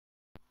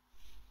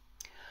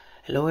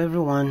Hello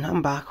everyone,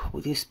 I'm back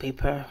with this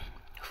paper,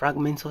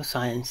 Fragments of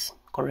Science.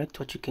 Correct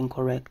what you can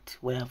correct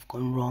where I've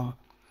gone wrong.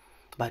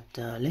 But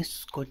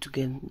let's go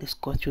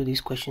through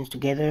these questions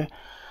together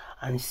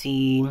and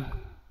see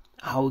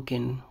how we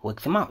can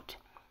work them out.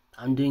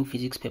 I'm doing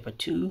physics paper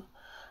 2.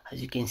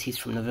 As you can see, it's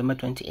from November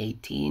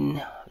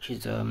 2018, which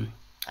is an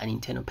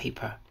internal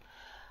paper.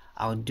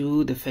 I'll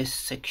do the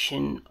first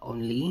section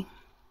only.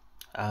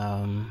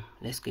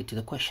 Let's get to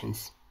the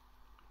questions.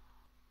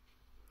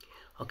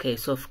 Okay,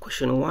 so for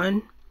question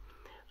 1,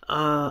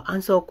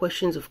 answer all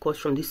questions, of course,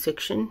 from this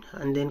section.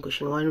 And then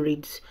question 1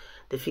 reads,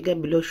 the figure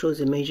below shows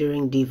a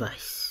measuring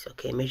device.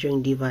 Okay,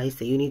 measuring device,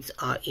 the units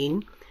are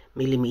in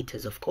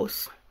millimeters, of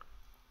course.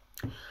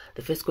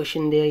 The first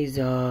question there is,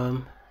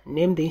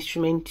 name the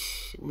instrument.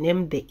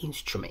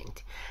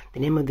 The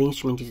name of the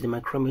instrument is the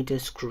micrometer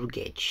screw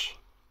gauge.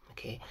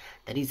 Okay,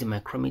 that is the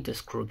micrometer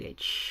screw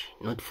gauge.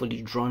 Not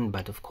fully drawn,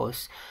 but of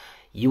course,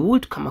 you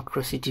would come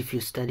across it if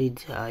you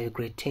studied your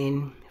grade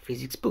 10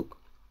 physics book.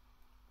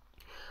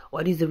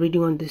 What is the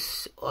reading on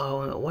this?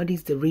 What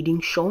is the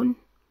reading shown?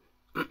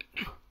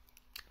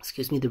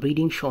 Excuse me, the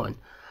reading shown.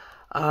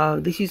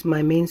 This is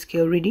my main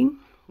scale reading,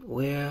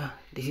 where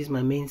this is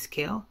my main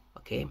scale.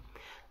 Okay,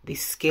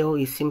 this scale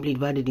is simply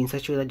divided in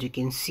such a way that you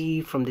can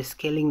see from the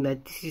scaling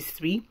that this is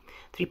 3,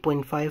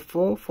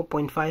 3.54,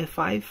 4.55,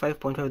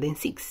 5.5, then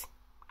 6.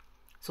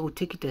 So we'll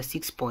take it as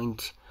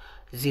 6.0.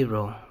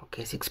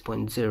 Okay,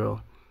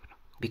 6.0,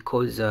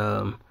 because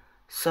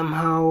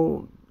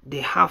somehow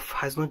the half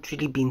has not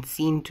really been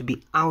seen to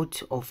be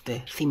out of the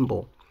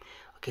thimble.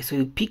 Okay, so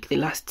you pick the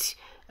last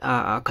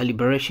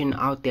calibration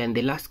out there, and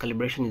the last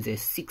calibration is a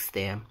 6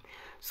 there.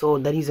 So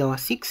that is our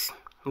 6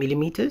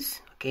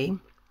 millimeters. Okay,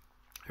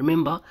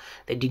 remember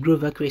the degree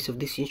of accuracy of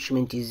this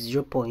instrument is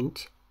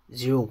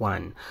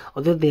 0.01.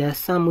 Although there are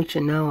some which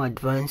are now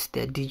advanced,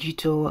 they're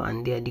digital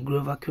and their degree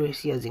of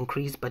accuracy has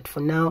increased, but for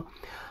now,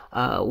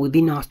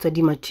 within our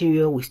study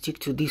material, we stick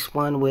to this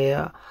one,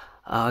 where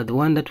the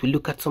one that we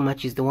look at so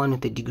much is the one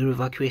with the degree of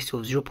accuracy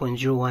of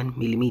 0.01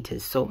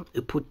 millimeters. So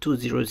we put 2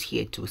 zeros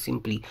here to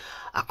simply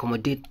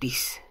accommodate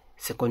this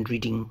second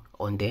reading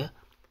on the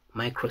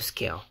micro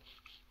scale.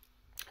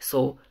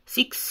 So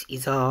 6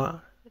 is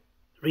our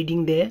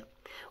reading there,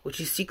 which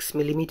is 6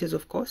 millimeters,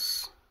 of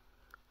course.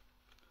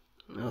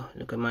 Oh,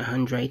 look at my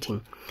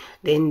handwriting.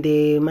 Then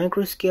the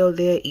micro scale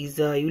there is,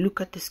 you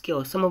look at the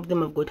scale. Some of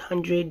them have got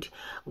 100,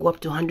 go up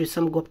to 100,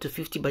 some go up to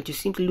 50, but you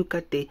simply look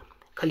at the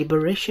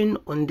calibration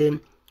on the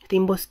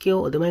thimble scale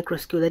or the micro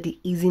scale that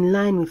is in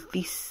line with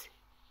this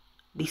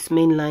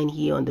main line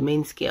here on the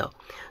main scale.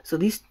 So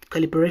this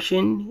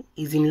calibration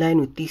is in line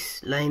with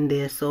this line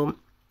there. So,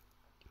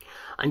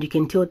 and you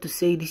can tell to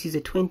say this is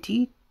a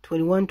 20,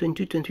 21,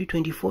 22, 23,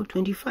 24,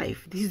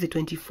 25. This is a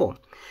 24.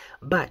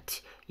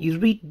 But you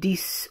read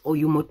this, or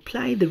you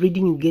multiply the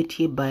reading you get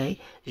here by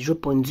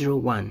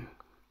 0.01.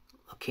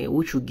 Okay,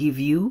 which will give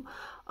you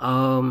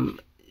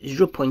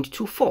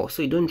 0.24.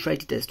 So you don't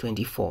write it as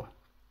 24.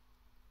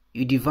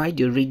 You divide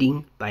your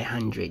reading by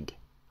 100.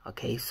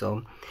 Okay,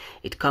 so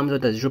it comes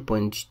out as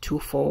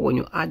 0.24. When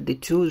you add the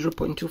two,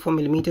 0.24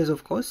 millimeters,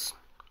 of course,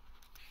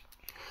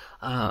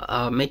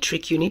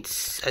 metric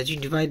units, as you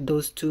divide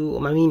those two,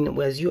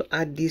 as you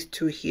add these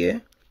two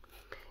here,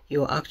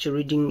 your actual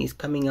reading is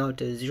coming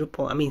out as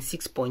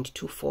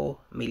 6.24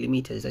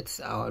 millimeters. That's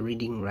our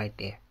reading right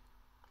there.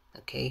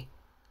 Okay,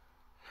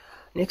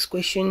 next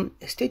question.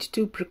 State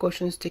 2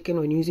 precautions taken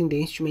when using the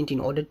instrument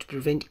in order to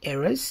prevent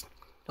errors.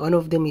 One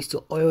of them is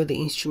to oil the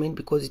instrument,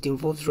 because it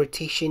involves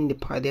rotation.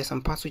 There are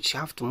some parts which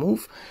have to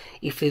move.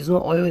 If there's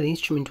no oil, the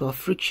instrument will have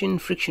friction.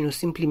 Friction will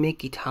simply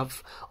make it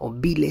have or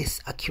be less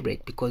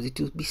accurate, because it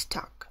will be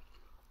stuck.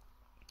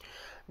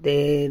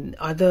 The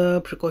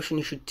other precaution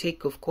you should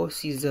take, of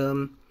course, is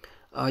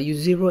you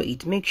zero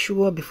it. Make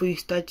sure before you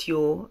start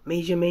your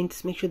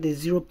measurements, make sure the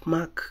zero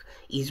mark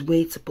is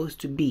where it's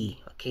supposed to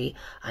be. Okay,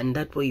 and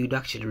that way you'd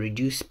actually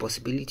reduce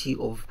possibility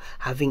of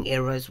having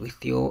errors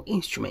with your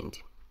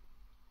instrument.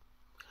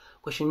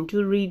 Question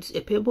 2 reads,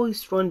 a pebble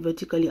is thrown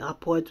vertically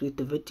upwards with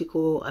the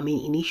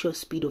initial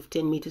speed of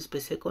 10 meters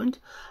per second.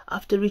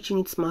 After reaching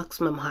its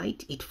maximum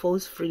height, it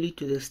falls freely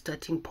to the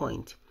starting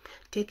point.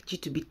 Take g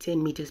to be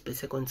 10 meters per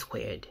second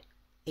squared.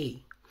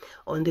 A.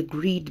 On the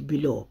grid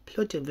below,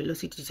 plot a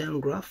velocity time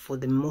graph for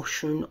the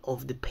motion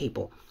of the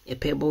pebble. A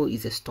pebble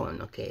is a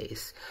stone. Okay,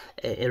 it's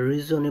a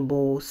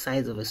reasonable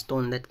size of a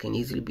stone that can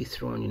easily be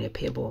thrown in a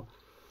pebble.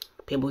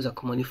 Pebbles are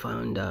commonly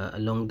found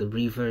along the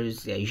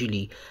rivers. They are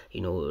usually,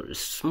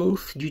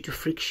 smooth due to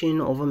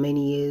friction over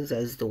many years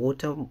as the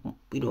water,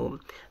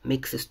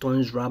 makes the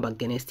stones rub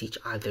against each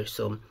other.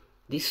 So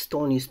this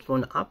stone is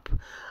thrown up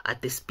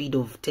at the speed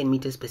of 10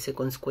 meters per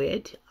second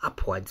squared,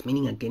 upwards,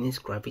 meaning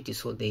against gravity.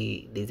 So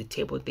there's a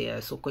table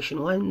there. So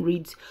question 1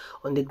 reads,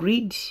 on the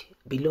grid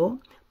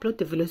below, plot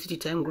the velocity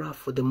time graph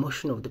for the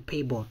motion of the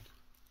pebble.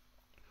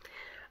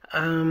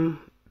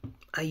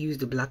 I use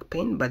the black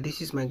pen, but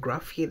this is my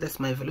graph here. That's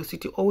my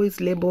velocity. Always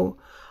label,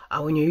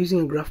 when you're using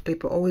a graph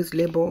paper, always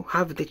label,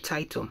 have the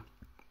title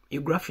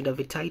your graph should have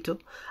a title,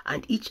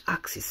 and each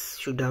axis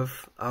should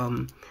have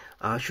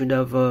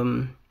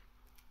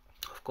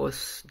of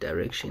course,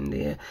 direction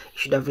there. It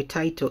should have a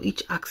title.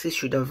 Each axis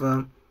should have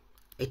a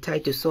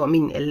title. So I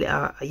mean,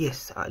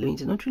 yes,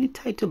 it's not really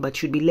title, but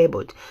should be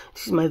labeled.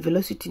 This is my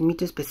velocity in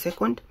meters per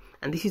second,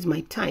 and this is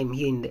my time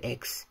here in the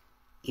x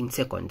in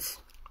seconds.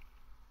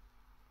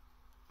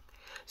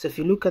 So if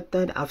you look at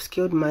that, I've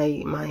scaled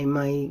my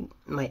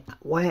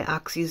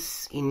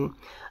y-axis in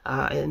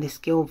the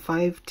scale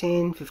 5,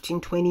 10,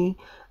 15, 20,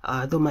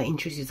 though my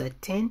interest is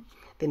at 10.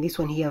 Then this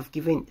one here, I've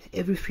given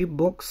every 3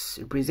 boxes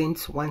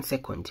represents 1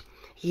 second.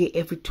 Here,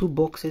 every 2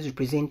 boxes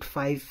represent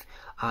 5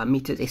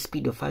 meters, a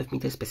speed of 5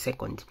 meters per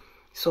second.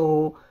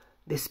 So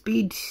the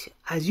speed,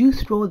 as you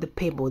throw the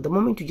pebble, the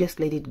moment you just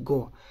let it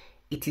go,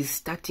 it is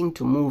starting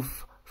to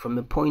move from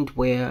a point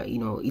where, you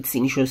know, its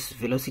initial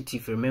velocity,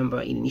 if you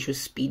remember, initial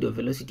speed or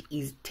velocity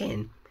is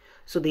 10.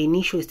 So the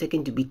initial is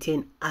taken to be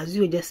 10 as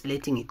you're just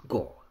letting it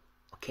go.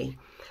 Okay,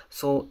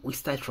 so we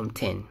start from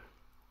 10.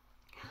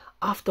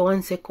 After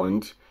 1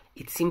 second,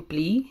 it's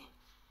simply,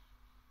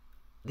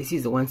 this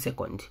is the 1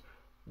 second.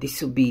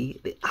 This will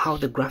be how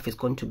the graph is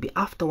going to be.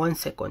 After 1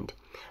 second,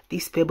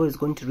 this pebble is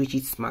going to reach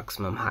its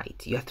maximum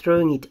height. You're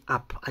throwing it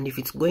up, and if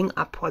it's going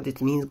upwards,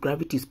 it means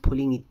gravity is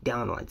pulling it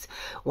downwards.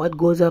 What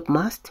goes up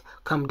must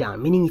come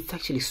down, meaning it's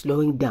actually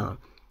slowing down.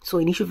 So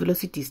initial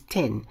velocity is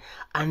 10,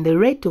 and the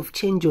rate of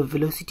change of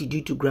velocity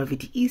due to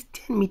gravity is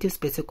 10 meters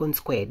per second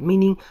squared,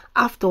 meaning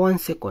after 1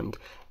 second,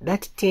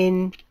 that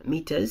 10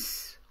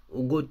 meters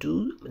will go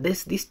to,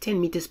 this 10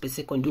 meters per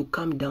second will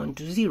come down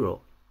to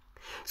 0.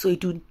 So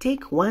it would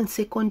take 1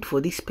 second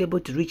for this pebble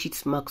to reach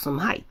its maximum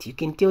height. You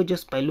can tell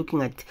just by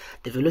looking at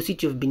the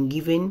velocity you've been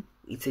given,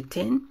 it's a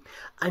 10,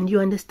 and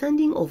your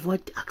understanding of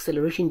what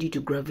acceleration due to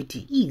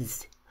gravity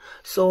is.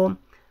 So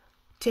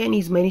 10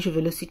 is my initial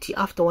velocity.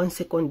 After 1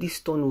 second, this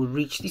stone will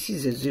reach, this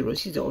is a 0,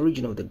 this is the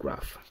origin of the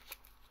graph.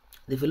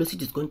 The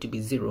velocity is going to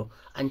be 0,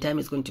 and time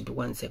is going to be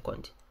 1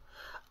 second.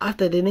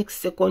 After the next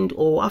second,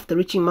 or after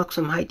reaching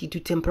maximum height, it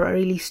will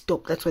temporarily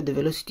stop. That's why the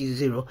velocity is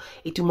 0.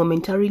 It will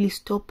momentarily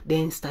stop,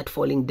 then start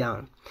falling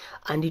down.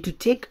 And it will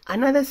take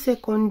another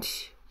second,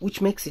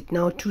 which makes it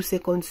now 2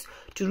 seconds,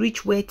 to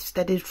reach where it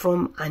started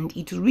from, and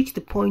it will reach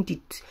the point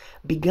it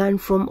began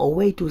from, or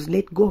where it was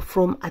let go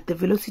from, at the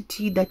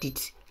velocity that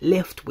it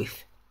left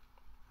with.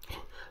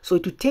 So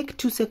it will take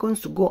 2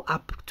 seconds to go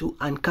up to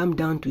and come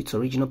down to its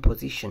original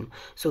position.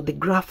 So the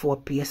graph will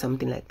appear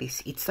something like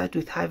this. It starts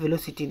with high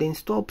velocity, then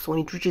stops when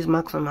it reaches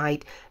maximum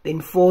height, then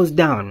falls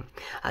down.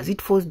 As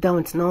it falls down,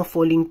 it's now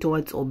falling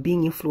towards or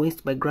being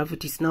influenced by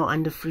gravity. It's now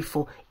under free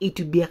fall. It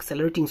will be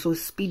accelerating, so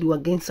speed will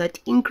again start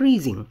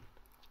increasing.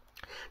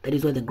 That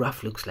is why the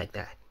graph looks like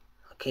that.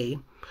 Okay,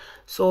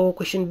 so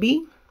question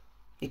B.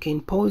 You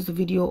can pause the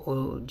video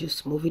or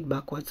just move it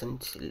backwards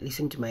and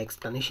listen to my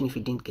explanation if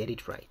you didn't get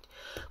it right.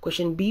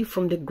 Question B,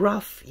 from the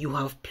graph you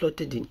have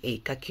plotted in A,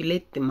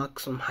 calculate the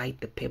maximum height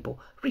the pebble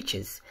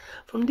reaches.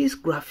 From this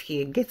graph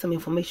here, get some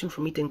information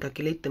from it and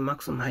calculate the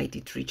maximum height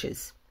it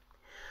reaches.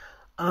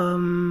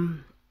 My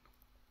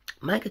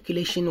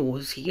calculation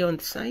was here on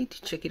the side.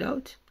 Check it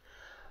out.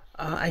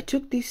 I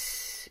took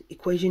this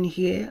equation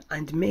here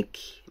and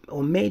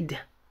made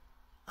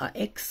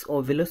x,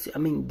 or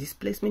velocity,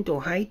 displacement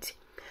or height,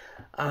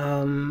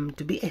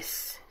 to be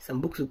s. Some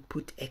books would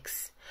put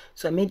x,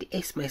 so I made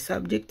s my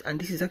subject, and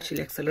this is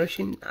actually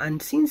acceleration.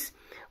 And since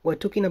we're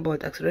talking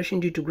about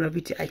acceleration due to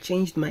gravity, I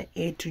changed my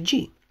a to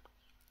g.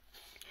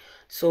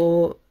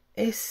 So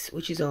s,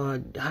 which is our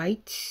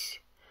height,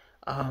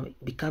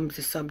 becomes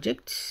the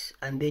subject,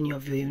 and then you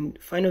have your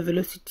final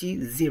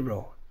velocity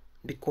 0,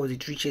 because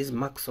it reaches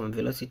maximum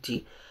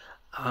velocity,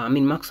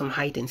 maximum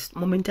height, and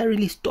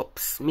momentarily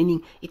stops,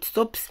 meaning it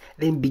stops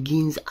then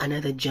begins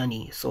another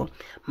journey. So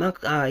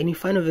any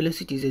final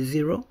velocity is a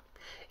 0,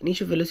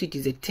 initial velocity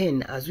is a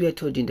 10, as we are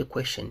told in the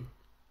question,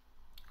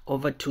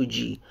 over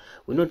 2g.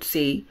 We'll not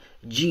say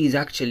g is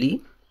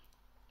actually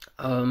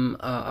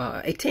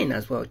a 10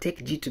 as well.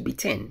 Take g to be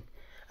 10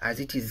 as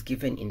it is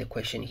given in the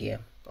question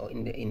here, or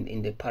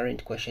in the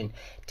parent question.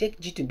 Take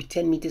g to be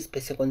 10 meters per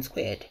second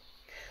squared.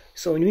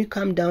 So when we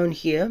come down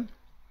here,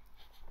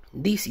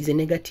 this is a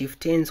negative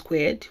 10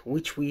 squared,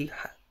 which the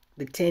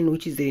 10,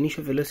 which is the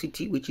initial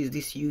velocity, which is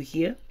this u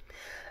here.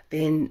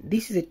 Then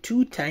this is a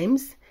 2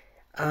 times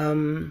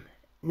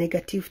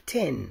negative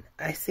 10.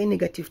 I say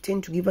negative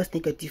 10 to give us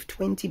negative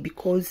 20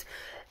 because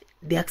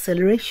the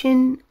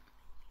acceleration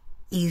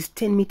is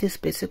 10 meters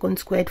per second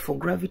squared for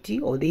gravity,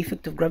 or the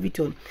effect of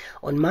gravity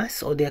on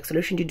mass, or the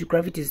acceleration due to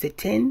gravity is the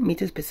 10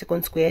 meters per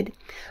second squared.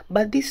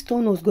 But this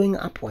stone was going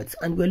upwards,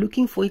 and we're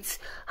looking for its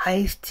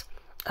highest,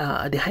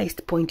 the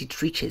highest point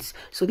it reaches.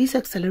 So this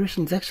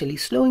acceleration is actually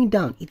slowing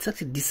down. It's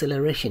actually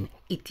deceleration.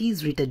 It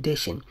is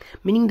retardation,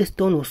 meaning the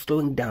stone was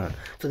slowing down.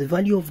 So the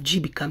value of g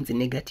becomes a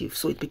negative.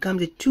 So it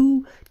becomes a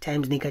 2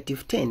 times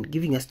negative 10,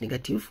 giving us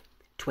negative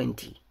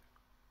 20.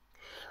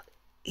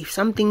 If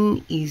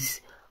something is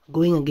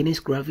going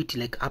against gravity,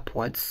 like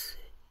upwards,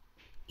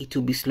 it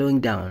will be slowing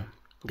down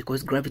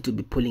because gravity will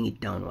be pulling it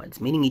downwards,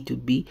 meaning it will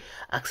be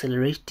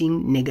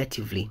accelerating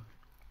negatively.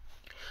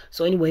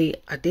 So anyway,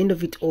 at the end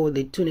of it all,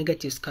 the two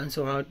negatives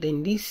cancel out.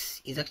 Then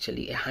this is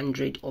actually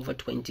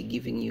 100/20,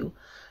 giving you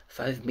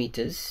 5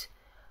 meters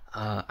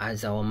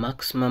as our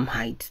maximum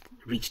height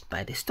reached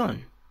by the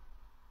stone.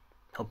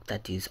 Hope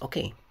that is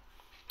okay.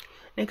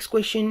 Next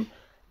question,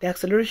 the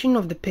acceleration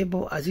of the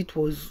pebble as it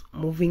was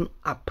moving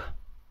up.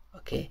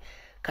 Okay,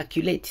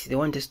 calculate. They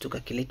want us to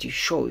calculate.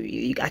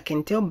 I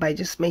can tell by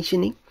just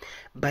mentioning,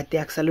 but the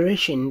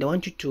acceleration, they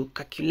want you to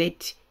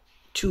calculate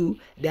to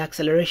the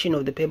acceleration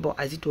of the pebble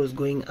as it was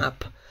going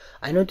up.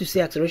 I know to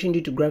say acceleration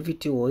due to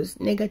gravity was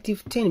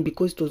 -10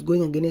 because it was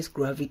going against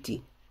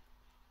gravity.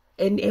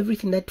 And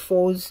everything that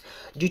falls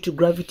due to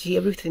gravity,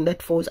 everything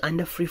that falls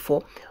under free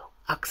fall,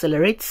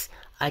 accelerates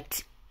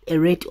at a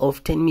rate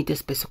of 10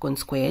 meters per second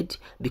squared,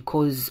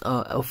 because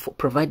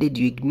provided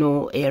you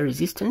ignore air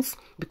resistance,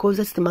 because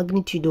that's the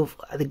magnitude of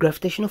the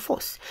gravitational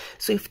force.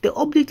 So if the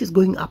object is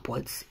going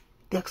upwards,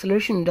 the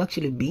acceleration would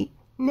actually be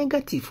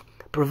negative,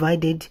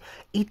 provided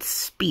its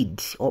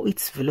speed or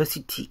its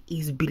velocity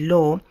is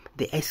below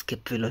the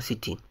escape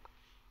velocity.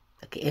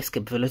 Okay,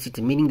 escape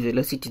velocity meaning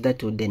velocity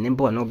that would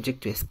enable an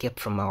object to escape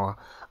from our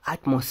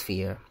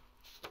atmosphere.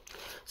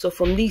 So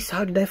from this,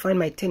 how did I find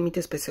my 10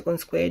 meters per second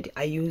squared?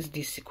 I used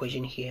this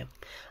equation here.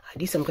 I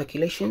did some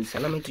calculations.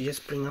 Allow me to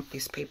just bring up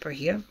this paper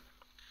here.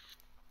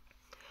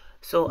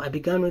 So I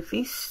began with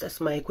this.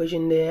 That's my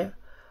equation there.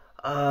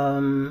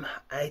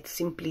 I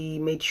simply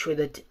made sure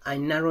that I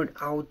narrowed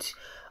out,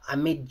 I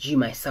made G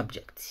my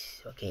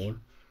subject. Okay,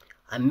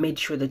 I made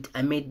sure that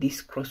I made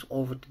this cross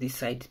over to this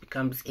side. It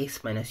becomes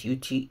s minus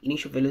ut,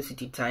 initial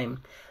velocity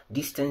time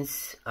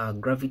distance,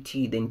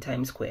 gravity, then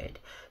time squared.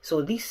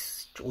 So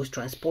this was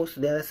transposed to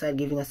the other side,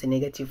 giving us a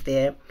negative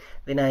there.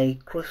 Then I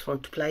cross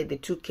multiplied, the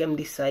 2 came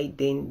this side,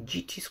 then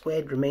gt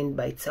squared remained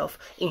by itself.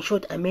 In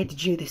short, I made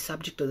G the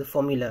subject of the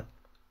formula.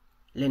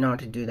 Learn how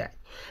to do that.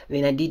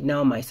 Then I did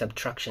now my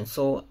subtraction.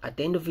 So at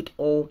the end of it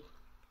all,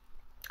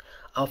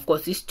 of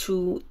course, this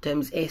 2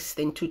 times s,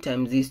 then 2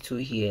 times these 2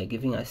 here,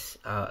 giving us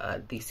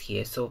this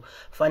here. So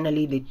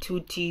finally, the 2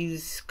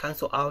 t's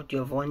cancel out. You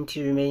have 1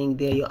 t remaining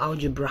there. Your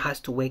algebra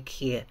has to work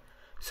here.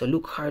 So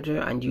look harder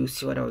and you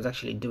see what I was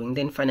actually doing.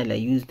 Then finally, I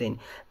use then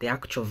the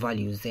actual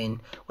values.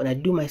 Then when I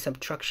do my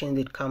subtraction,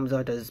 it comes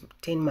out as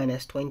 10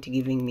 minus 20,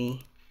 giving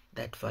me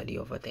that value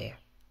over there.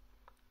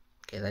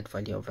 Okay, that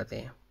value over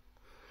there.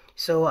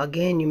 So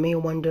again, you may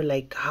wonder,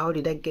 like, how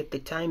did I get the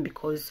time?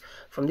 Because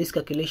from this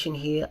calculation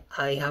here,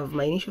 I have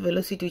my initial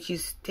velocity, which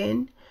is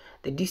 10,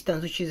 the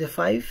distance, which is a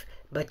 5,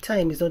 but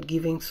time is not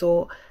given.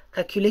 So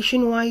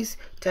calculation wise,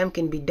 time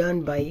can be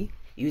done by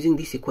using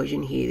this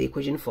equation here, the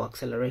equation for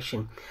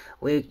acceleration,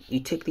 where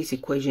you take this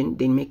equation,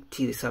 then make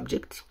t the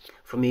subject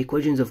from your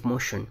equations of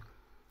motion.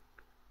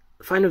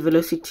 Final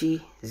velocity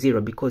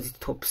 0 because it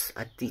stops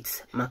at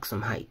its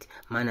maximum height,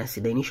 minus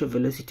the initial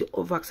velocity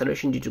over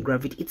acceleration due to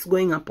gravity. It's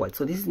going upward,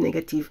 so this is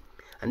negative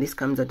and this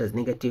comes out as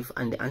negative,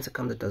 and the answer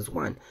comes out as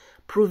 1,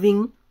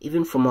 proving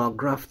even from our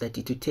graph that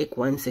it will take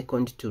 1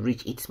 second to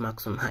reach its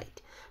maximum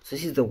height. So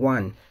this is the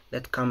one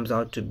that comes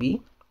out to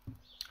be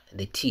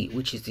the t,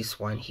 which is this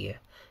one here.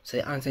 So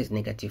the answer is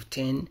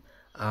 -10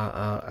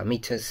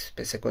 meters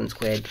per second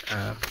squared,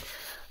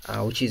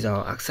 which is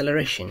our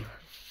acceleration.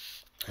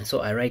 And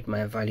so I write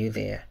my value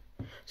there.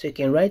 So you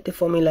can write the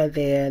formula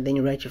there, then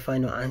you write your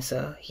final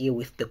answer here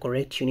with the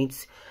correct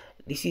units.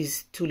 This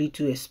is too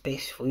little a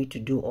space for you to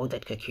do all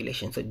that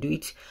calculation, so do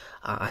it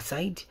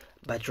aside,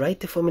 but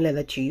write the formula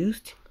that you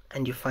used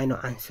and your final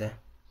answer.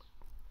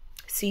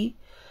 See,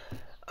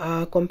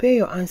 compare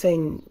your answer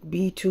in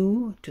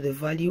B2 to the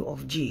value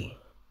of G.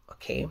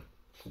 Okay,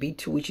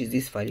 B2, which is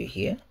this value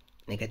here,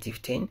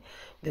 -10.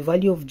 The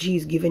value of G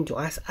is given to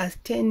us as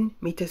 10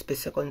 meters per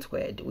second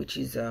squared, which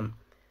is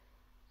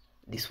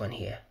this one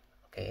here.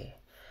 Okay,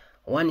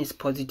 one is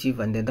positive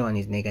and the other one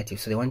is negative,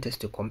 so they want us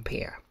to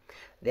compare.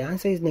 The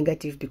answer is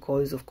negative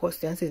because, of course,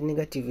 the answer is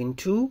negative in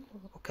 2.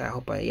 Okay, I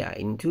hope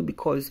in 2,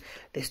 because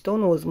the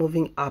stone was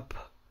moving up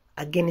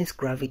against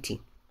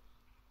gravity.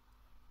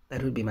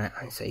 That would be my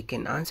answer. You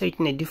can answer it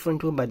in a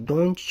different way, but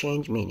don't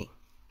change meaning.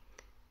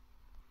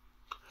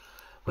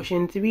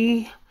 Question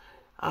 3,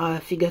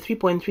 figure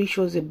 3.3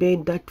 shows a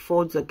bed that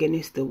falls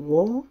against the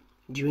wall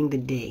during the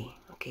day.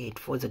 Okay, it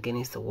falls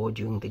against the wall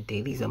during the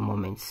day. These are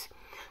moments.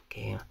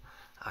 Okay,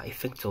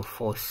 effects of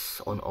force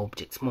on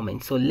objects,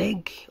 moments. So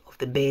leg of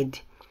the bed,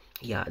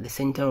 the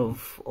center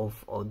of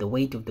the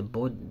weight of the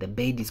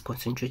bed is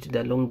concentrated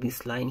along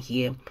this line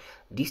here.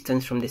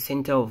 Distance from the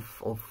center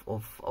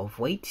of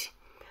weight,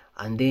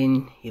 and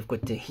then you've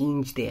got the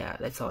hinge there.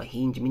 That's our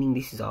hinge, meaning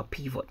this is our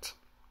pivot,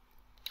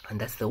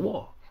 and that's the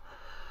wall.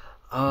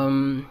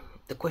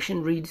 The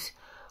question reads,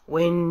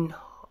 when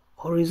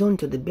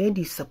horizontal, the bed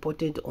is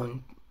supported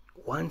on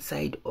one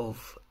side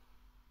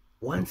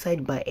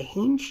by a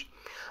hinge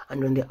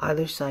and on the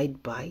other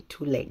side by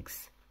 2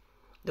 legs.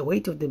 The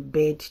weight of the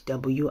bed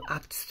W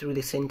acts through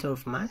the center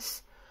of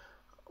mass,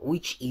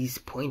 which is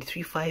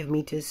 0.35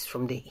 meters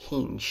from the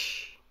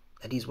hinge.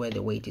 That is where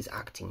the weight is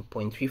acting,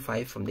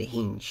 0.35 from the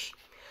hinge.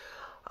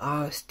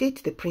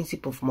 State the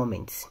principle of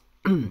moments.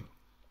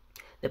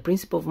 The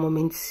principle of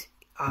moments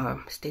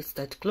states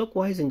that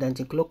clockwise and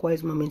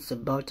anti-clockwise moments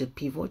about a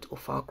pivot or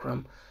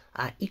fulcrum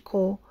are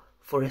equal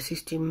for a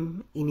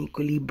system in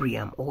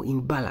equilibrium or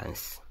in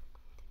balance.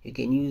 You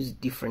can use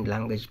different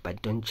language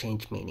but don't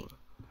change meaning.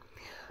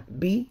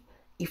 B,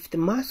 if the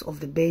mass of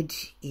the bed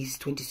is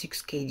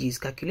 26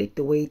 kgs, calculate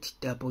the weight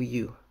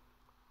W.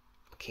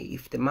 Okay,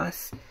 if the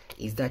mass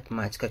is that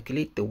much,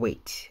 calculate the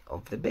weight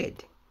of the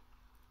bed.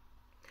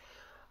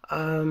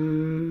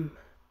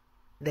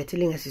 They're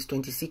telling us it's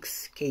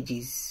 26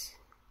 kgs.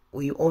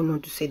 We all know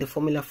to say the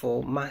formula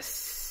for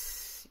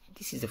mass.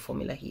 This is the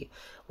formula here.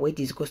 Weight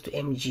is equals to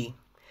mg.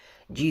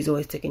 G is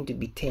always taken to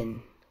be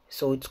 10.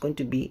 So it's going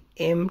to be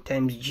m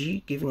times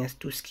g, giving us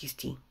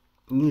 260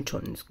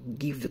 newtons.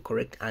 Give the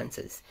correct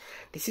answers.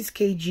 This is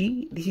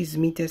kg. This is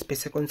meters per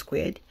second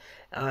squared.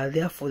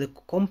 Therefore, the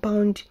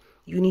compound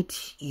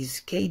unit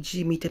is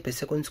kg meter per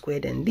second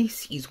squared. And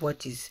this is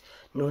what is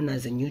known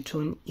as a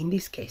newton in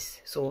this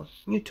case. So,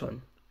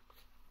 newton.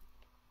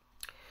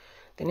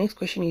 The next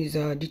question is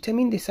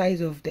determine the size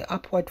of the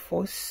upward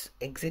force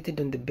exerted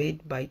on the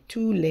bed by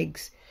two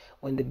legs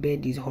when the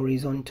bed is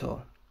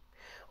horizontal.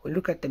 We'll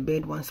look at the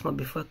bed once more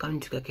before coming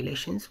to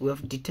calculations. We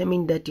have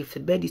determined that if the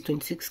bed is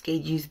 26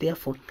 kgs,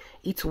 therefore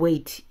its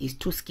weight is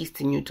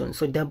 260 newtons.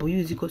 So W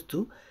is equals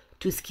to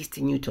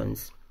 260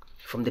 newtons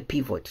from the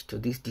pivot to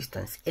this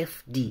distance,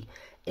 FD.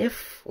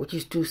 F, which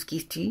is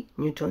 260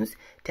 newtons,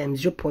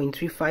 times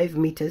 0.35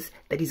 meters,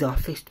 that is our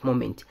first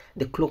moment,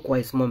 the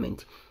clockwise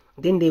moment.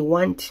 Then they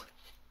want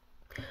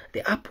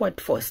the upward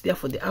force.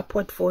 Therefore, the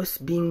upward force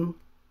being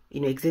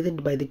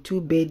exerted by the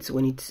two legs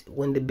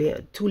when the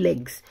bed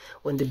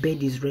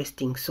is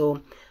resting.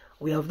 So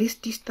we have this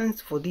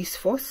distance for this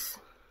force.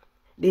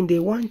 Then they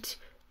want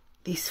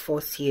this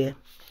force here,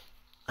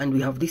 and we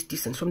have this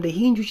distance from the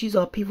hinge, which is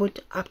our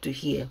pivot, up to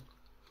here.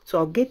 So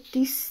I'll get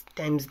this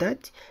times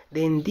that,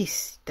 then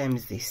this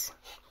times this.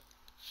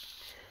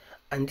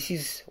 And this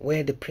is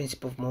where the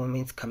principle of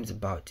moments comes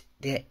about.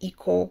 They are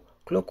equal.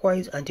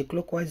 Clockwise,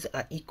 anti-clockwise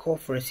are equal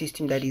for a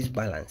system that is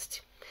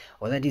balanced,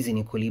 or that is in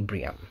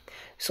equilibrium.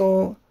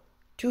 So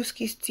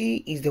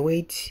 260 is the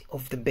weight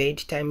of the bed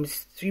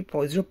times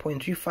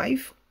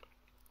 0.35.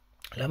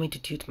 Allow me to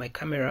tilt my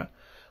camera,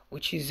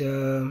 which is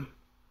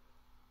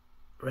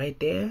right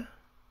there.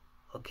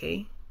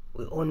 Okay,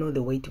 we all know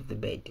the weight of the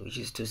bed, which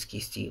is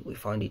 260. We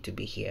found it to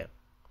be here.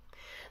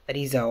 That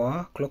is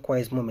our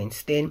clockwise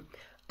moments. Then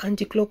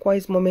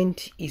anti-clockwise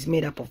moment is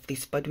made up of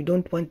this, but we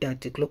don't want the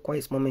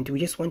anti-clockwise moment. We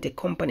just want a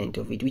component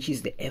of it, which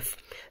is the F,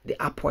 the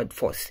upward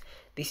force.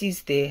 This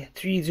is the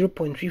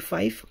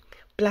 0.35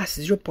 plus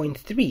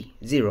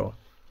 0.30.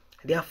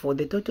 Therefore,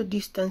 the total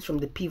distance from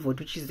the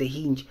pivot, which is the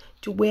hinge,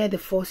 to where the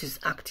force is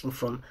acting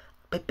from,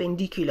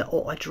 perpendicular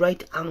or at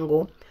right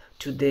angle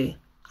to the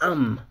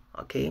arm,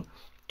 okay,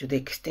 to the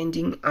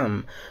extending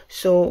arm.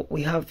 So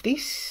we have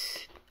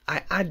this.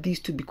 I add these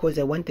two because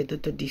I want the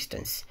total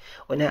distance.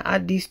 When I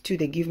add these two,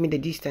 they give me the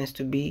distance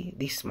to be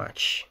this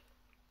much.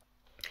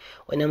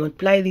 When I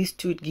multiply these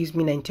two, it gives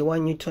me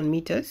 91 Newton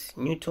meters.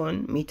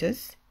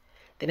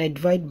 Then I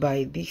divide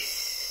by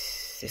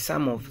this, the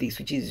sum of this,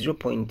 which is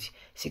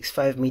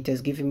 0.65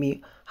 meters, giving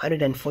me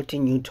 140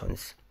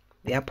 newtons.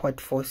 The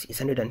upward force is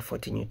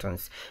 140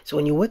 newtons. So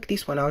when you work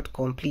this one out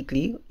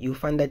completely, you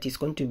find that it's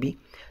going to be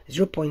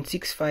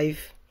 0.65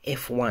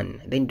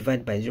 F1, then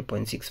divide by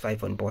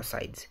 0.65 on both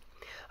sides.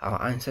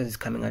 Our answer is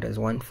coming out as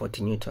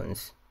 140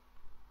 newtons.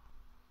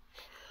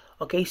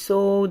 Okay,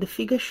 so the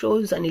figure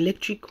shows an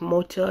electric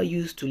motor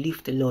used to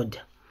lift a load.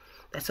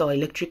 That's our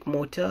electric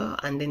motor,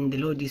 and then the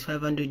load is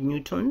 500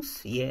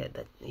 newtons. We have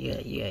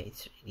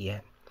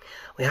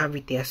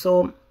it there.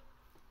 So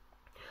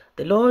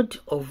the load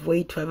of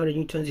weight 500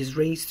 newtons is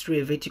raised through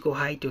a vertical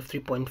height of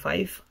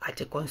 3.5 at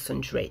a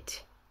constant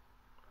rate.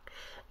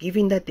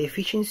 Given that the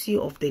efficiency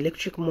of the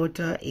electric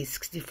motor is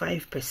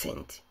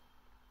 65%.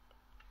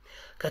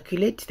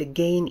 Calculate the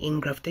gain in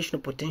gravitational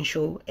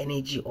potential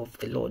energy of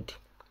the load.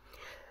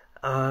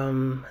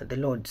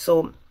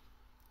 So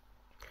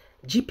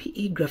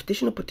GPE,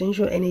 gravitational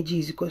potential energy,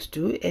 is equals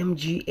to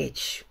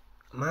mgh,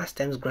 mass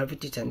times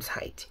gravity times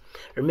height.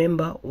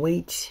 Remember,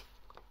 weight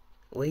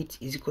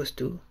is equals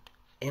to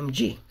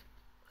mg.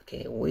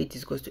 Okay, weight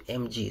is equals to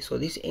mg. So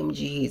this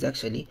mg is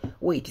actually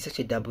weight. It's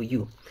actually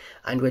W,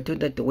 and we're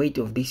told that the weight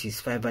of this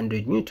is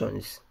 500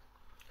 newtons.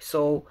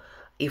 So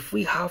if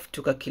we have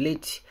to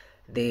calculate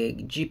the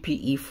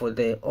GPE for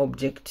the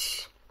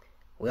object,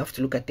 we have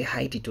to look at the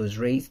height it was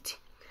raised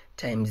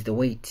times the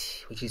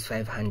weight, which is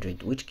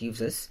 500, which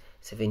gives us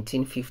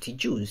 1750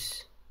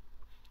 joules,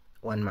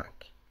 1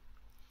 mark.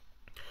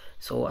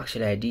 So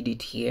actually I did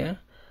it here.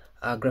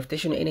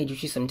 Gravitational energy,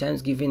 which is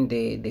sometimes given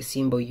the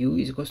symbol U,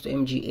 is equals to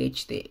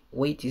mgh. The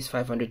weight is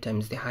 500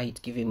 times the height,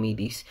 giving me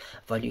this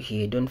value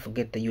here. Don't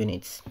forget the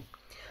units.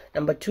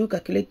 Number 2,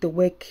 calculate the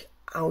work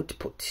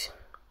output.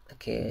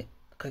 Okay,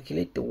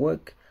 calculate the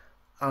work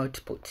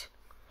output.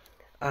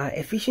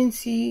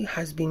 Efficiency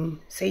has been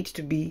said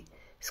to be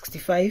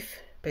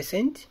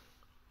 65%.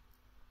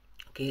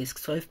 Okay,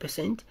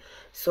 65%.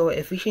 So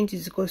efficiency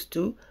is equals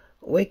to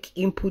work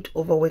input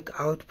over work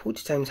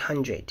output times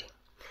 100.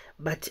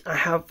 but I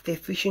have the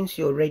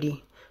efficiency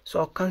already, so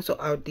I'll cancel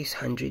out this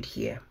 100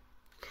 here.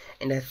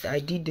 And as I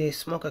did a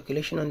small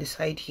calculation on the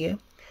side here,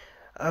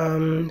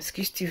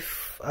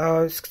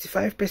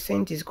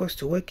 65% is equals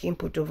to work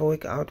input over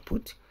work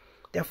output.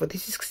 Therefore,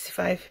 this is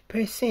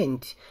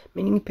 65%,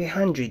 meaning per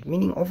 100,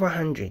 meaning over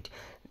 100.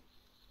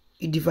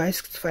 You divide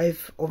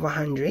 65 over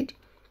 100,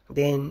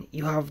 then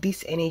you have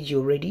this energy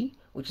already,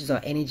 which is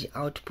our energy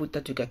output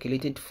that we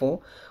calculated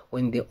for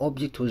when the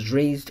object was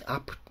raised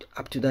up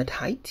to that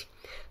height.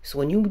 So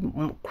when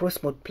you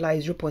cross multiply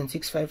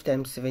 0.65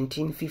 times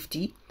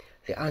 1750,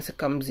 the answer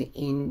comes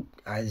in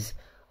as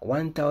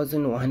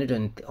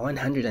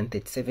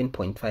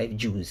 1137.5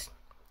 joules.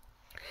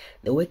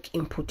 The work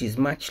input is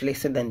much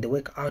lesser than the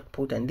work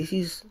output, and this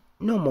is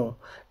normal.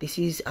 This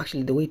is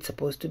actually the way it's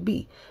supposed to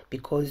be,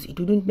 because it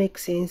wouldn't make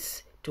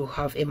sense to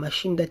have a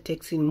machine that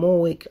takes in more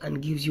work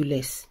and gives you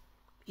less.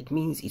 It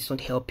means it's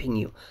not helping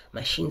you.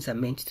 Machines are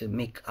meant to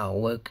make our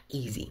work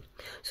easy,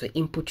 so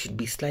input should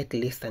be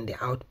slightly less than the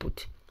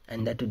output,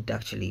 and that would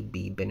actually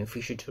be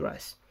beneficial to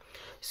us.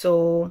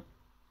 So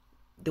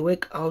the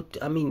work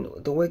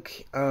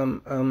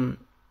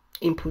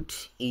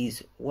input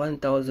is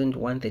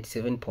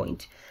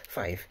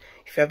 1137.5.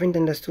 If you haven't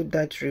understood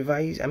that,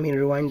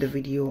 rewind the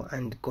video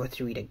and go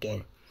through it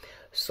again.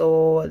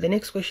 So the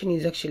next question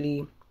is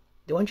actually,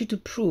 they want you to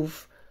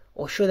prove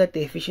or show that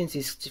the efficiency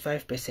is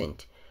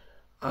 65%.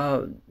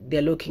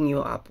 They're looking you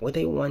up.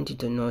 Whether you want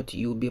it or not,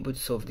 you'll be able to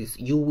solve this.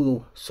 You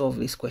will solve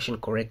this question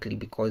correctly,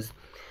 because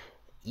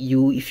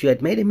if you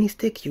had made a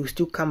mistake, you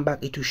still come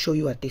back. It will show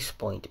you at this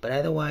point. But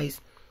otherwise,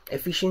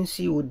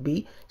 efficiency would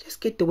be just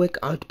get the work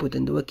output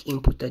and the work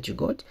input that you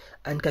got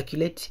and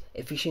calculate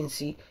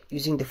efficiency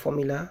using the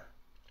formula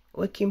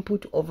work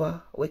input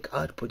over work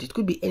output. It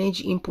could be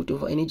energy input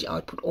over energy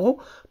output,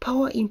 or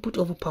power input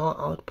over power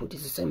output.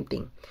 It's the same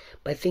thing.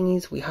 But the thing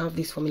is, we have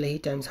this formula here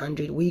times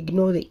 100. We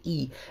ignore the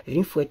E.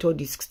 Even if we're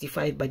told it's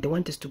 65, but they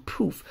want us to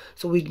prove,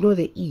 so we ignore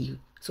the E.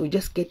 So we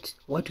just get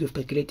what we've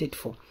calculated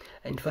for,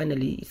 and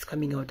finally it's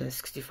coming out as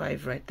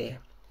 65 right there.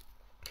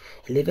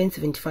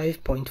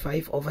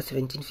 1175.5 over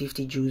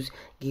 1750 joules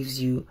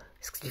gives you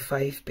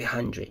 65 per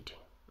 100.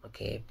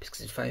 Okay,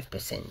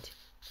 65%.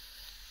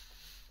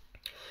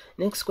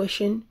 Next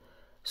question.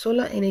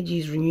 Solar energy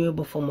is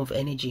renewable form of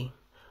energy.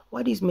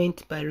 What is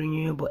meant by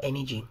renewable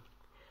energy?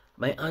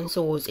 My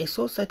answer was a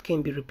source that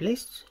can be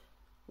replaced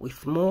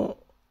with more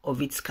of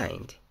its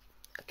kind.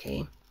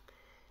 Okay,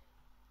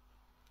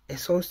 a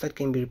source that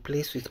can be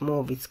replaced with more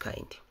of its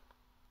kind,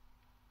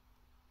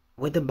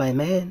 whether by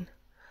man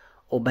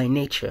or by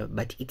nature,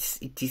 but it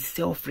is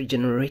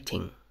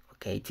self-regenerating.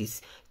 Okay,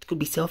 it could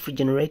be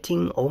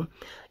self-regenerating, or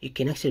you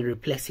can actually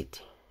replace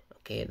it.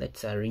 Okay,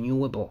 that's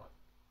renewable.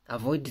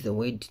 Avoid the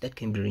word that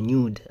can be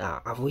renewed.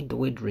 Avoid the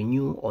word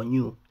renew or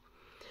new.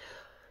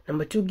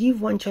 Number 2,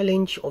 give one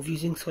challenge of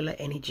using solar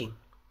energy.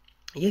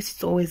 Yes,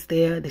 it's always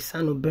there. The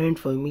sun will burn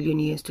for a million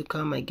years to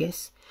come, I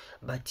guess,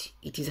 but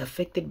it is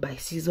affected by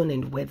season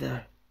and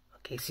weather.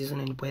 Okay, season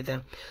and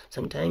weather.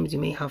 Sometimes you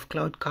may have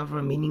cloud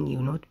cover, meaning you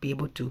will not be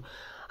able to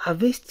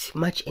harvest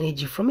much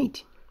energy from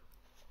it.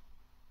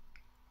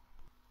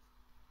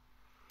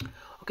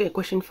 Okay,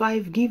 question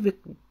 5. Give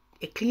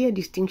a clear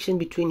distinction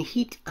between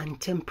heat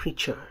and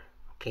temperature.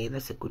 Okay,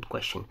 that's a good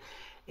question.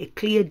 A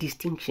clear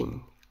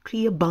distinction,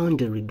 clear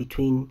boundary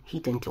between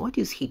heat and what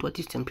is heat, what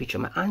is temperature?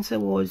 My answer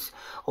was,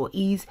 or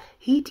is,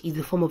 heat is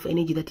the form of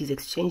energy that is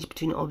exchanged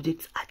between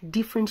objects at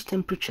different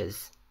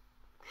temperatures,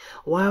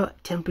 while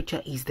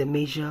temperature is the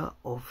measure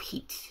of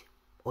heat,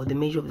 or the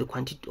measure of the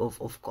quantity of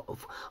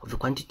the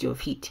quantity of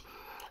heat.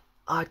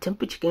 Our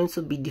temperature can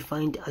also be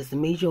defined as the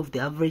measure of the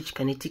average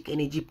kinetic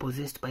energy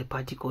possessed by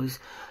particles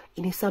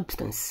in a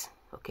substance.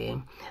 Okay,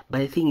 but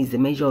the thing is, the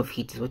measure of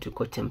heat is what we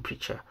call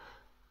temperature.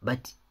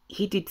 But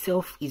heat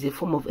itself is a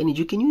form of energy.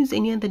 You can use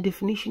any other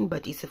definition,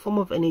 but it's a form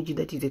of energy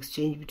that is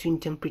exchanged between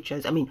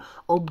temperatures.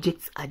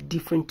 Objects at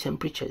different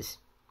temperatures.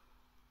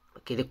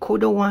 Okay, the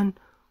colder one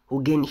will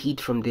gain heat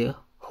from the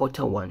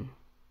hotter one.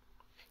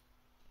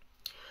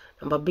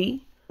 Number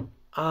B.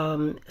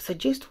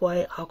 Suggest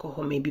why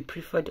alcohol may be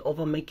preferred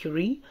over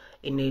mercury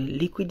in a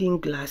liquid in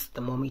glass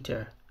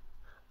thermometer.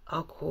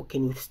 Alcohol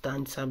can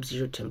withstand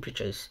sub-zero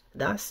temperatures,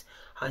 thus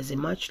has a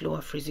much lower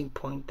freezing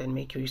point than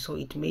mercury, so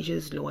it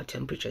measures lower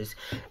temperatures.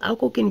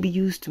 Alcohol can be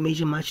used to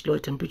measure much lower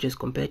temperatures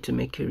compared to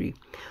mercury.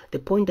 The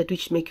point at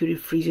which mercury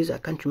freezes, I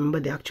can't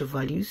remember the actual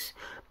values,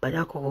 but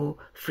alcohol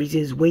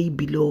freezes way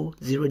below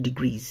 0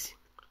 degrees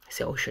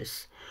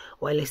Celsius.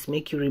 While as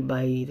mercury,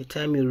 by the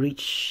time you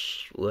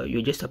reach,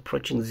 you're just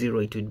approaching 0,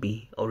 it would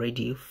be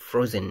already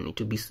frozen.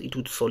 It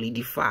would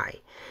solidify.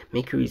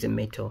 Mercury is a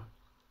metal.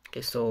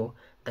 Okay, so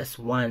that's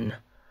one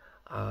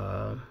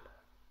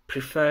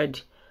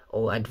preferred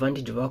or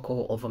advantage of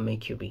alcohol over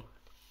mercury.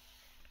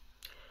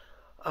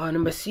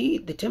 Number C,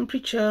 the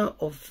temperature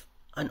of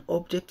an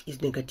object is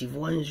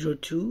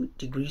 -102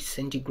 degrees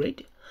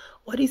centigrade.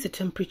 What is the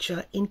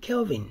temperature in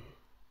Kelvin,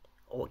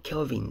 or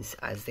kelvins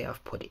as they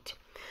have put it?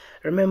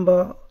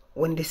 Remember,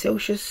 when the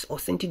Celsius or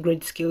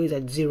centigrade scale is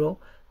at 0,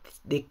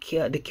 the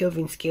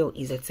Kelvin scale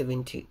is at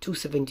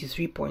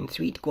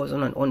 273.3. It goes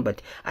on and on,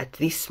 but at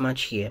this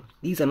much here,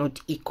 these are not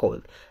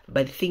equal.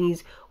 But the thing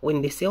is,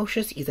 when the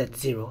Celsius is at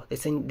 0,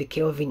 the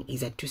Kelvin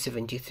is at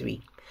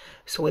 273.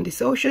 So when the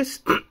Celsius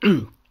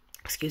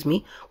excuse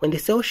me, when the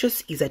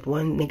Celsius is at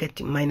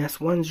minus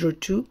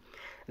 102,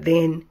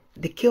 then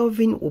the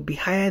Kelvin will be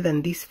higher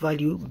than this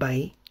value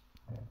by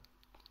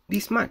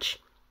this much.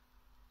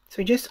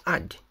 So just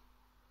add.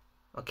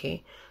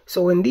 Okay,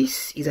 so when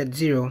this is at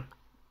 0,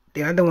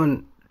 the other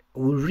one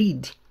will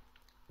read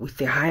with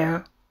the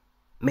higher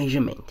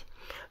measurement.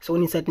 So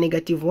when it's at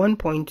negative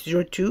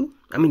 102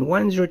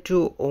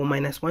 or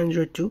minus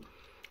 102,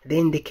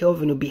 then the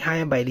Kelvin will be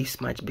higher by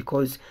this much,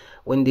 because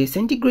when the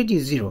centigrade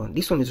is 0,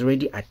 this one is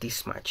already at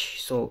this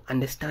much. So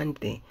understand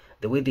the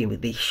way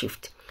they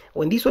shift.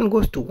 When this one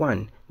goes to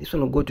 1, this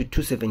one will go to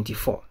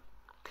 274.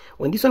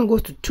 When this one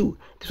goes to 2,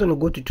 this one will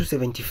go to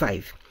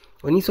 275.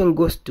 When this one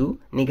goes to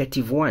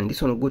negative 1,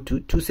 this one will go to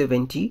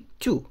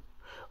 272.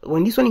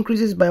 When this one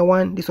increases by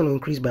 1, this one will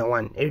increase by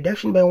 1. A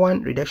reduction by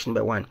 1, reduction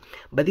by 1.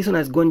 But this one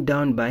has gone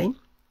down by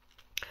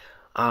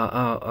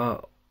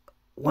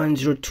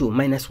 102,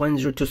 minus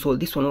 102. So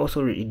this one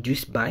also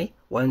reduced by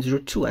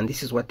 102. And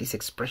this is what this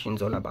expression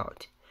is all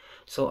about.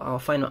 So our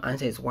final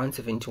answer is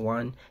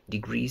 171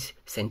 degrees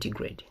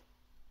centigrade.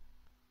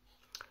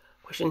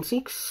 Question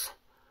 6.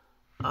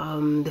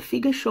 The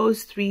figure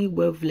shows 3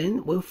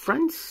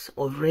 wavefronts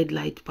of red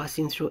light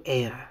passing through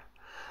air.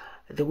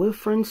 The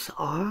wavefronts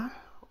are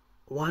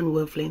 1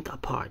 wavelength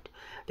apart.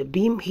 The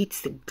beam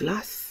hits the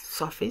glass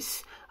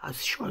surface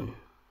as shown.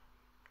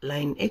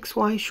 Line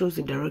XY shows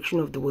the direction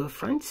of the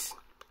wavefronts.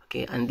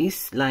 Okay, and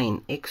this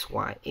line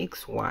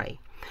XY,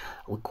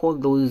 we call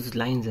those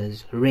lines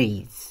as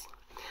rays.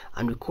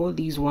 And we call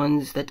these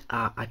ones that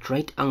are at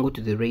right angle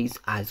to the rays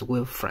as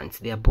wavefronts.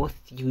 They are both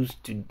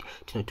used to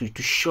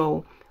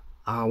show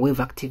wave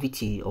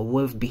activity or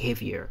wave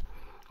behavior.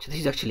 So this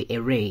is actually a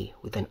ray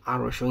with an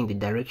arrow showing the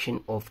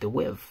direction of the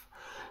wave.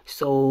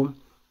 So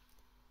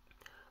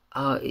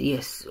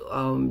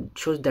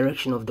shows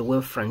direction of the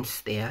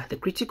wavefronts there. The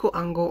critical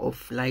angle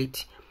of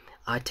light,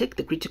 take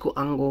the critical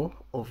angle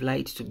of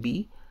light to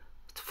be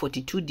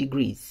 42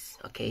 degrees.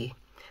 Okay,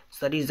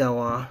 so that is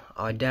our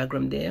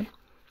diagram there.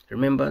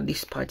 Remember,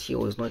 this part here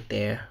was not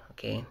there.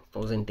 Okay, it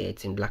wasn't there.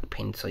 It's in black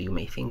pen, so you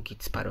may think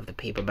it's part of the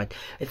paper, but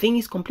the thing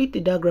is, complete the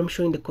diagram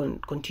showing the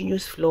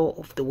continuous flow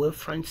of the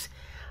wavefronts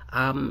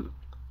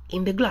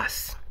in the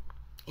glass.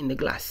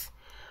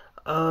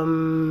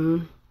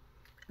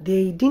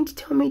 They didn't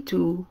tell me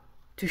to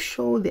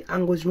show the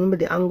angles. Remember,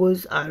 the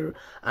angles are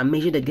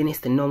measured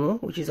against the normal,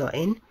 which is our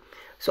n.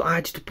 So I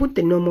had to put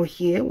the normal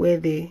here where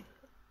the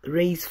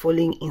rays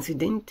falling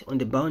incident on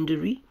the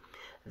boundary.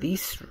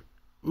 This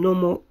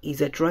normal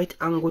is at right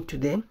angle to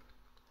the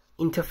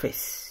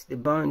interface, the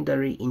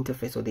boundary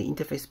interface, or the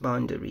interface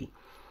boundary.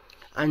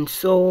 And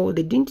so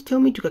they didn't tell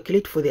me to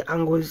calculate for the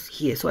angles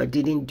here, so I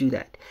didn't do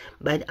that.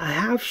 But I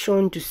have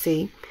shown to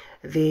say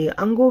the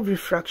angle of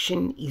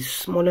refraction is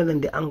smaller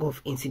than the angle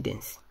of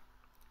incidence.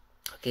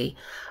 Okay,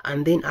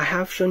 and then I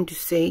have shown to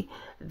say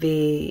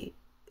the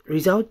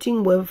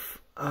resulting wave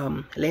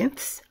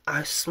lengths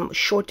are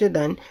shorter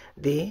than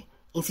the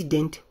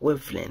incident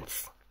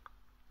wavelengths.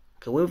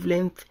 Okay,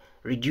 wavelength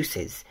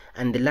reduces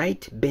and the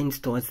light bends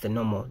towards the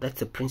normal.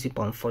 That's the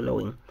principle I'm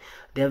following.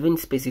 They haven't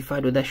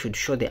specified whether I should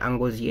show the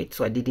angles yet,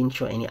 so I didn't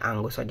show any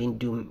angles, so I didn't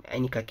do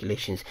any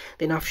calculations.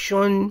 Then I've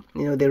shown,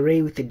 the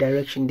ray with the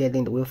direction there,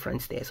 then the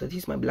wavefronts there. So this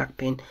is my black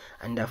pen,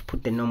 and I've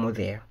put the normal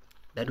there.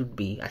 That would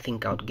be, I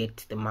think I would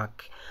get the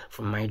mark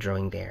from my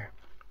drawing there.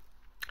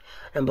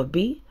 Number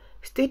B,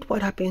 state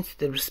what happens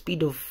to the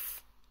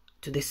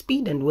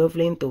speed and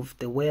wavelength of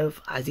the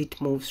wave as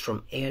it moves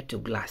from air to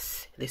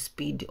glass. The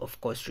speed, of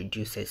course,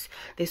 reduces.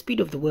 The speed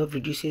of the wave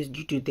reduces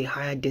due to the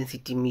higher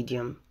density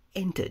medium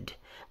entered.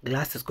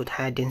 Glass has got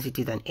higher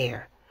density than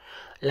air.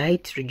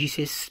 Light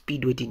reduces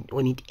speed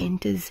when it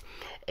enters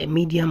a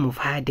medium of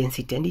higher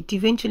density, and it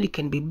eventually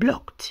can be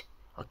blocked.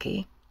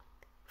 Okay,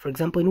 for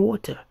example, in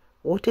water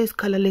is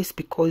colorless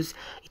because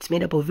it's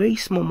made up of very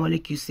small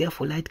molecules,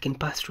 therefore light can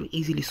pass through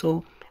easily,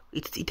 so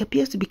it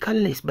appears to be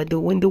colorless. But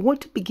when the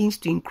water begins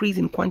to increase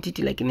in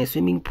quantity, like in a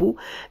swimming pool,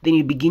 then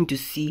you begin to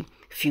see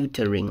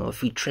filtering or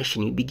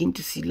filtration. You begin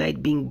to see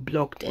light being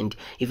blocked, and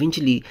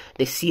eventually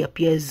the sea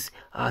appears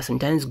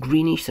sometimes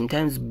greenish,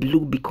 sometimes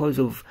blue, because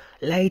of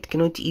light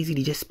cannot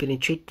easily just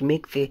penetrate to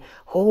make the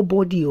whole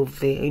body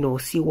of the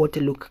seawater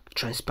look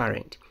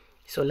transparent.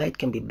 So light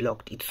can be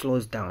blocked. It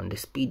slows down. The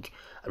speed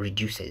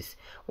reduces.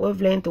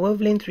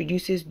 Wavelength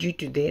reduces due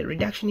to the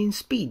reduction in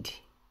speed.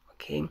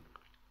 Okay,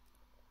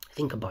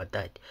 think about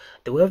that.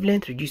 The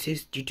wavelength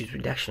reduces due to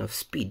reduction of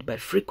speed, but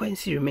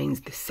frequency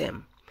remains the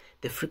same.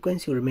 The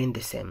frequency will remain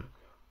the same.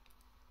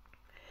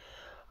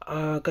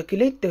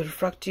 Calculate the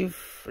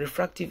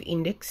refractive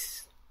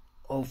index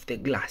of the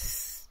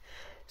glass.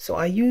 So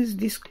I use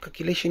this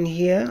calculation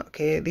here.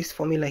 Okay, this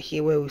formula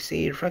here where we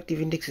say refractive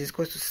index is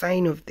equal to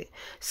sine of the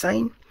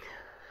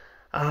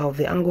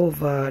angle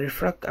of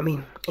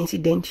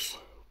incident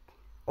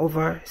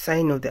over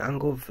sine of the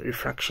angle of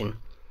refraction.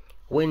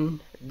 when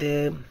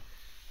they're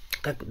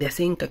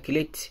saying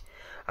calculate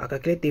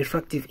the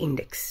refractive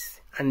index,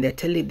 and they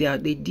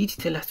did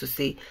tell us to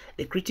say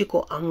the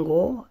critical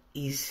angle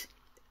is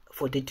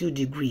 42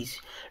 degrees.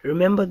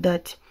 Remember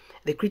that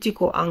the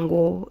critical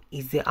angle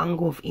is the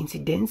angle of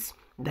incidence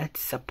that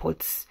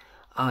supports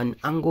an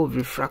angle of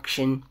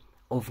refraction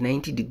of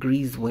 90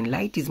 degrees when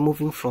light is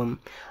moving from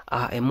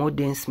a more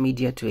dense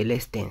media to a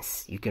less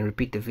dense. You can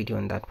repeat the video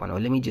on that one, or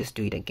let me just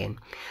do it again.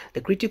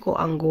 The critical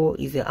angle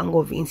is the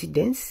angle of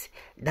incidence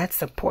that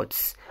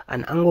supports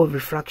an angle of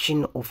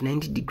refraction of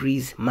 90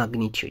 degrees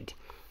magnitude.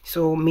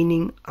 So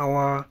meaning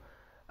our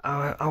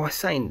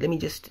sine, let me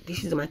just,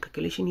 this is my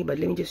calculation here, but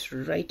let me just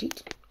write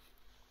it.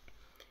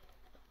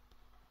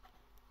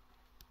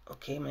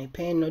 Okay, my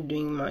pen not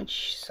doing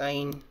much.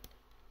 Sine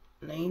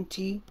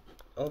 90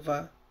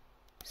 over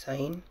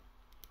sine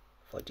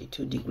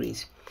 42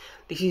 degrees.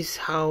 This is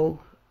how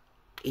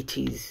it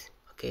is.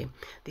 Okay,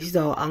 this is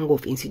our angle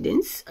of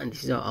incidence, and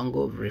this is our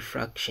angle of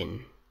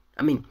refraction.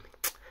 I mean,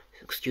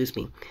 excuse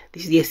me,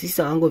 this is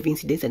our angle of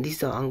incidence, and this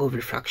is our angle of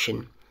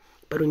refraction.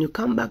 But when you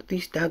come back to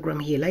this diagram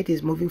here, light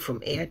is moving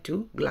from air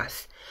to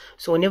glass.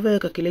 So whenever you're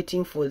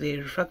calculating for the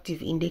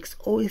refractive index,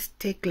 always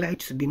take light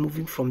to be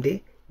moving from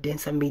the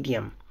denser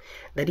medium.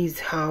 That is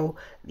how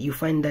you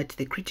find that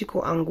the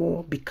critical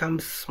angle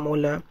becomes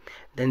smaller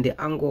than the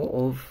angle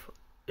of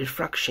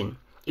refraction.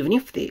 Even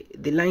if the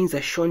lines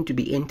are shown to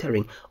be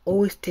entering,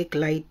 always take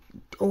the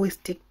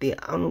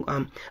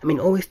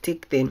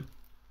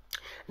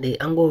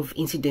angle of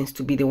incidence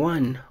to be the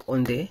one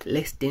on the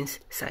less dense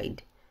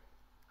side.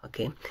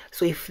 Okay,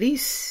 so if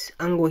this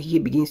angle here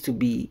begins to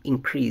be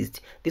increased,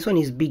 this one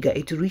is bigger,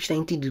 it will reach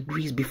 90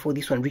 degrees before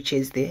this one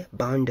reaches the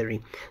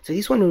boundary. So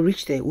this one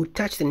will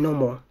touch the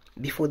normal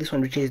before this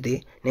one reaches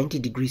the 90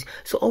 degrees.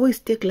 So always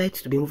take light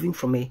to be moving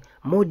from a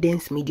more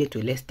dense medium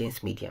to a less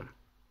dense medium.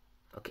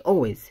 Okay,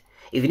 always.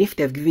 Even if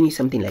they've given you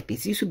something like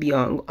this will be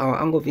our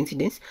angle of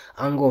incidence,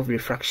 angle of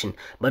refraction.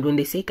 But when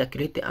they say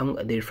calculate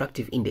the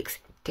refractive index,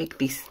 take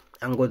this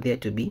angle there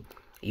to be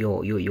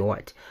your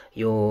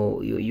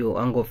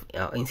angle of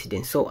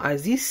incidence. So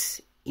as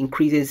this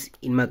increases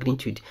in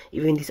magnitude,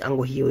 even this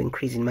angle here will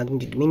increase in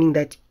magnitude, meaning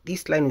that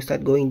this line will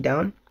start going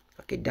down.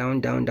 Okay,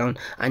 down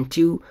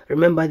until,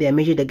 remember, they are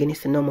measured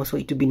against the normal, so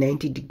it will be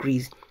 90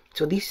 degrees.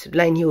 So this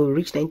line here will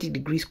reach 90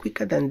 degrees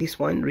quicker than this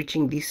one,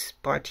 reaching this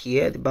part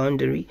here, the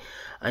boundary,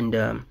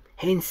 and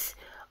hence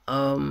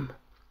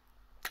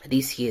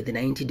this here, the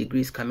 90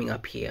 degrees coming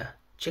up here.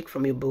 Check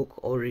from your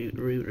book or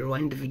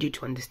rewind the video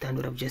to understand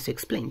what I've just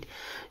explained.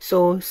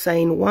 So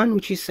sine 1,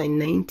 which is sine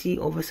 90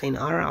 over sine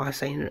r, our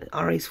sine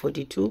r is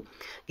 42,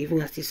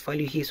 giving us this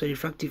value here. So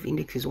refractive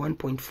index is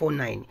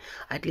 1.49.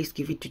 At least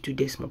give it to 2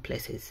 decimal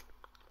places.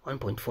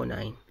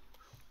 1.49.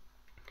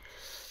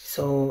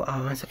 So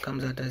our answer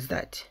comes out as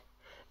that.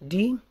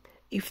 D,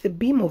 if the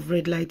beam of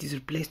red light is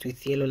replaced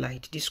with yellow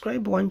light,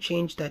 describe one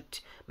change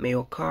that may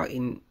occur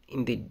in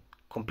the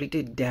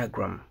completed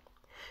diagram.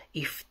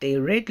 If the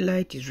red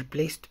light is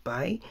replaced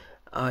by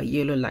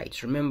yellow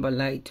light, remember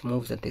light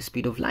moves at the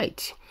speed of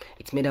light.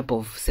 It's made up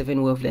of 7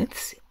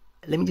 wavelengths.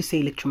 Let me just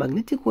say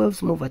electromagnetic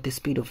waves move at the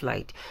speed of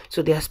light.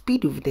 So their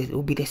speed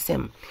will be the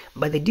same.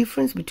 But the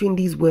difference between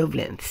these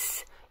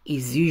wavelengths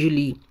is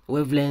usually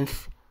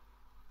wavelength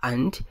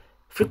and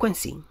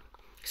frequency.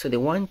 So they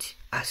want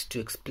us to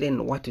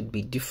explain what would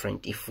be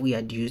different if we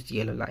had used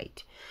yellow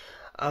light.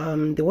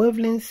 The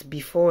wavelengths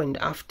before and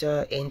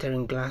after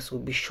entering glass will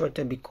be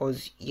shorter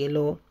because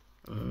yellow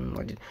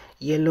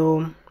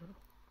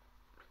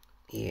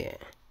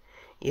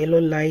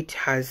light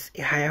has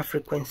a higher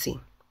frequency.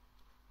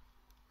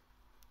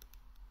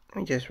 Let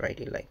me just write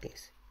it like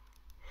this.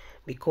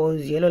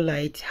 Because yellow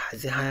light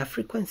has a higher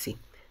frequency.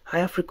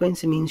 Higher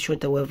frequency means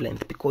shorter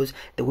wavelength because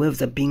the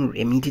waves are being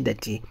emitted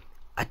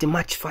at a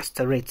much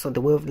faster rate, so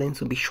the wavelengths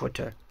will be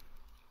shorter.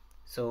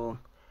 So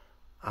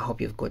I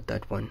hope you've got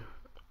that one.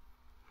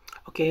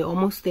 Okay,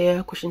 almost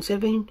there. Question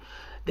 7.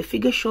 The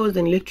figure shows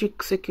an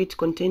electric circuit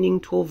containing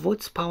 12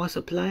 volts power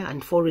supply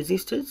and 4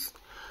 resistors.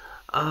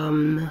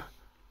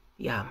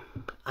 Yeah,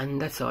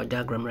 and that's our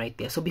diagram right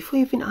there. So before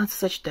you even answer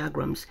such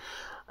diagrams,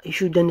 you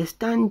should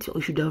understand,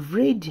 or should have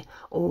read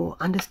or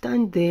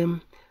understand the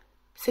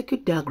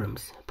circuit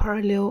diagrams,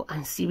 parallel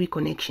and series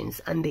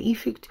connections, and the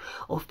effect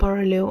of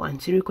parallel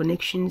and series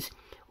connections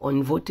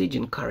on voltage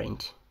and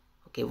current.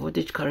 Okay,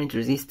 voltage, current,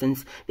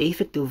 resistance, the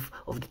effect of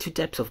the two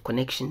types of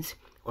connections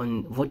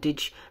on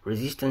voltage,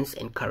 resistance,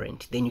 and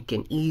current. Then you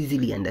can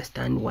easily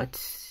understand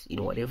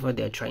whatever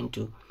they're trying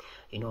to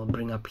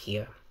bring up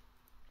here.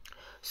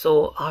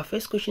 So our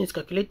first question is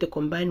calculate the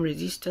combined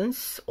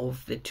resistance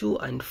of the 2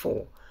 and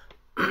 4.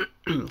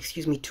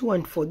 Excuse me, 2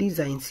 and 4, these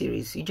are in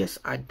series. You just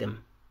add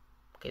them.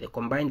 Okay, the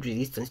combined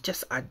resistance,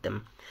 just add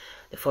them.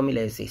 The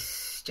formula is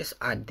this, just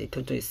add. The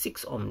total is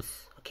 6 ohms.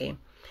 Okay,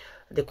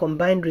 the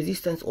combined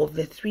resistance of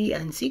the 3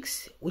 and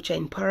 6, which are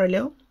in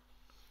parallel.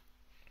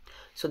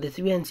 So the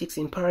 3 and 6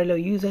 in parallel,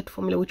 use that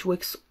formula which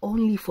works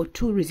only for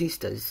 2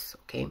 resistors.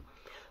 Okay,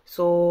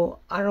 so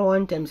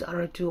R1 times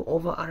R2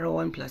 over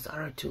R1 plus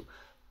R2.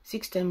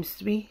 6 times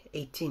 3,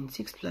 18.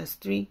 6 plus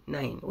 3,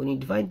 9. When you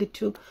divide the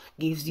two,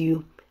 gives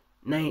you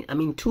 2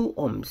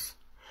 ohms.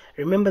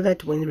 Remember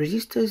that when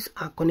resistors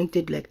are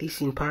connected like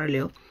this in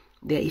parallel,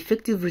 their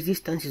effective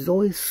resistance is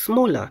always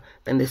smaller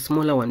than the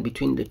smaller one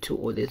between the two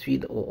or the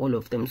three or all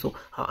of them. So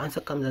our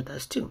answer comes out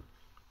as 2.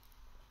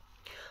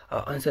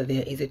 Our answer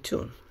there is a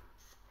 2.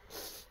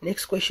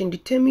 Next question,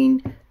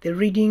 determine the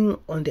reading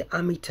on the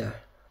ammeter.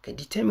 Okay,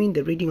 determine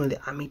the reading on the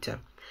ammeter.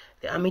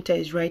 The ammeter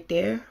is right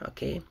there.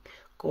 Okay,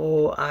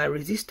 our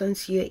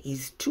resistance here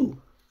is 2.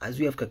 As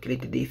we have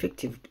calculated, the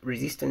effective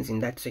resistance in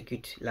that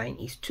circuit line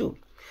is 2.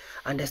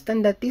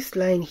 Understand that this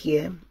line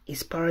here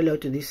is parallel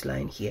to this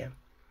line here,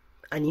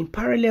 and in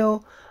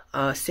parallel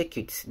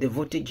circuits the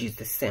voltage is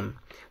the same.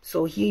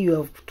 So here you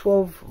have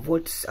 12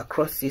 volts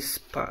across this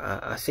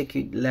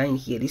circuit line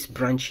here, this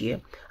branch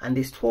here, and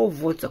there's 12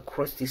 volts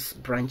across this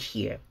branch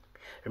here.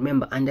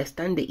 Remember,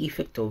 understand the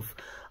effect of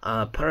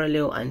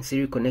parallel and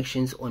series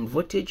connections on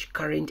voltage,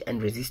 current,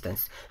 and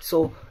resistance.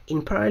 So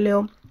in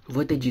parallel,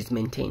 voltage is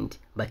maintained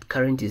but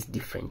current is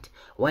different,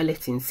 while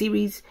it's in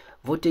series,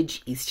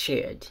 voltage is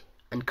shared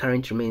and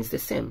current remains the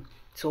same.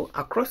 So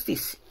across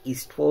this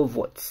is 12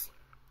 volts,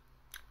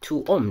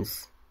 2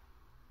 ohms.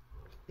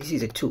 This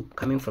is a 2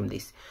 coming from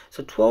this.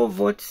 So 12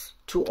 volts,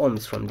 2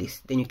 ohms from this.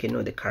 Then you can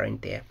know the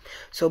current there.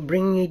 So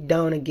bringing it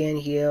down again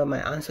here, my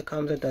answer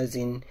comes out as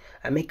in,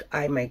 I make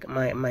I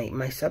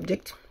my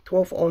subject,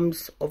 12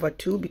 ohms over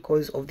 2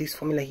 because of this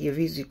formula here,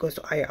 V is equals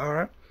to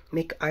IR.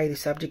 Make I the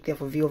subject,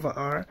 therefore V over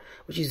R,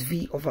 which is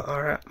V over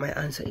R. My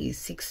answer is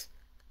 6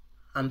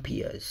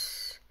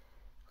 amperes.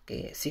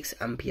 Okay, 6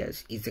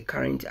 amperes is the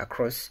current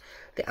across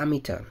the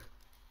ammeter.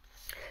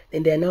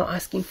 Then they are now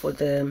asking for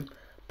the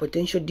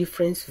potential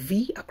difference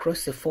V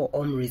across the 4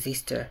 ohm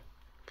resistor.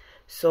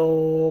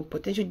 So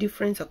potential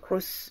difference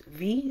across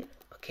V,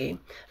 okay,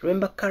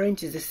 remember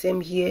current is the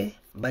same here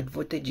but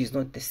voltage is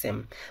not the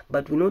same,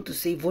 but we know to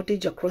say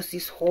voltage across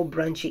this whole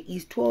branch here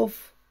is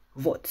 12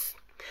 volts,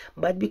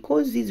 but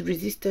because these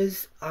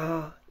resistors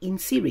are in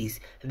series,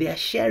 they are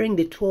sharing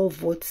the 12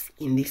 volts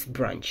in this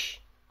branch.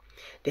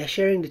 They are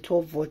sharing the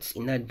 12 volts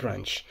in that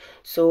branch.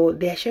 So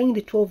they are sharing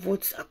the 12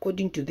 volts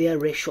according to their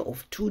ratio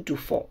of 2 to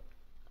 4.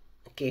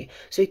 Okay,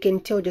 so you can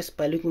tell just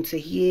by looking to say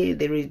here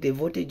there is the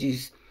voltage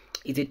is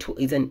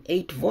an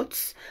 8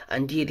 volts,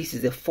 and here this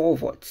is a 4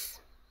 volts.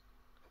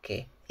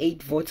 Okay,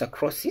 8 volts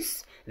across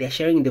this. They are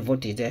sharing the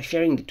voltage. They are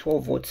sharing the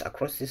 12 volts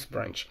across this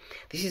branch.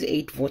 This is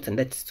 8 volts and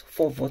that's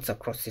 4 volts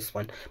across this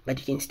one. But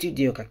you can still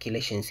do your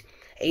calculations.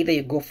 Either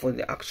you go for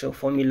the actual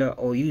formula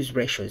or use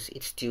ratios.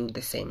 It's still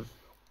the same.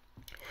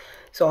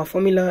 So our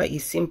formula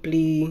is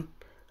simply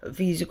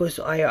V is equals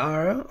to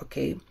IR.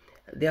 Okay,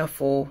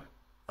 therefore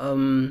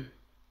okay,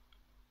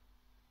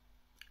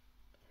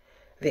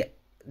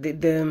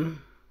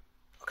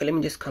 let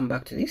me just come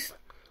back to this.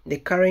 The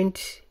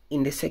current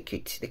in the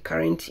circuit, the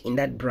current in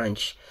that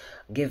branch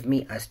gave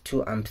me as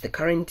 2 amps. The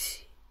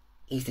current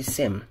is the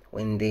same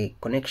when the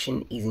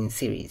connection is in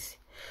series.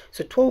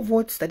 So 12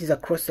 volts, that is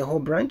across the whole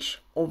branch,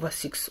 over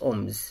 6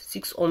 ohms.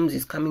 6 ohms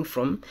is coming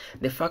from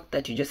the fact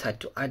that you just had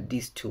to add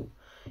these two.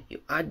 You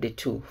add the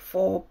 2,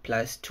 4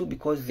 plus 2,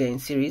 because they're in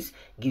series,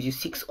 gives you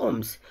 6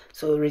 ohms.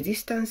 So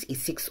resistance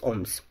is 6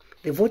 ohms.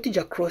 The voltage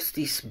across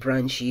this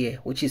branch here,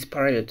 which is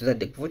parallel to that,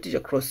 the voltage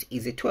across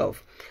is a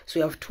 12. So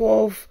you have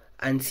 12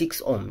 and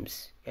 6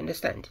 ohms. You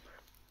understand?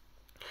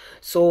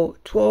 So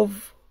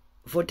 12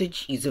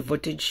 voltage is the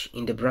voltage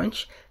in the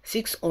branch.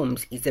 6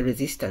 ohms is the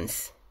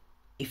resistance,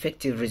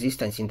 effective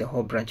resistance in the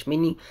whole branch,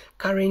 meaning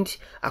current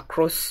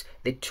across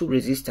the two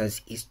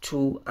resistors is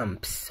 2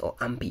 amps or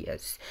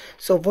amperes.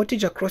 So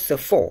voltage across the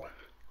 4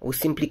 will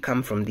simply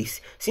come from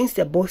this. Since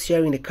they're both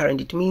sharing the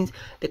current, it means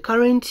the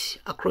current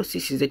across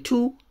this is a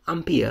 2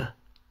 ampere,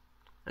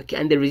 okay,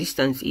 and the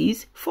resistance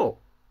is 4.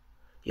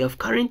 You have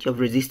current, you have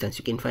resistance,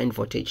 you can find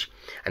voltage,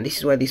 and this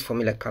is where this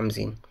formula comes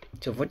in.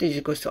 So voltage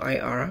equals to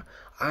IR.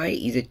 I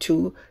is a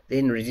 2,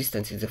 then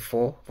resistance is a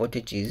 4,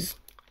 voltage is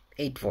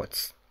 8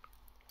 volts.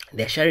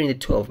 They're sharing the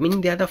 12,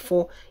 meaning the other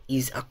 4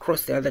 is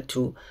across the other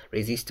 2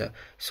 resistor.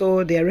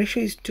 So their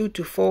ratio is 2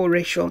 to 4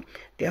 ratio.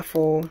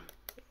 Therefore,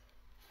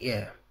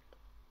 yeah,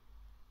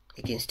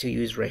 you can still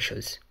use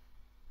ratios.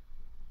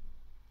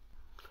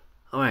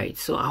 Alright,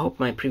 so I hope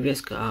my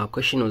previous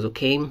question was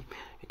okay. You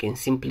can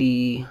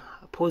simply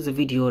pause the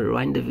video,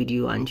 rewind the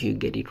video until you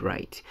get it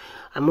right.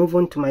 I move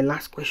on to my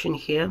last question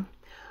here.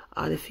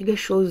 The figure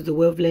shows the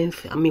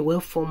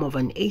waveform of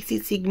an AC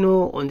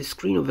signal on the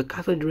screen of a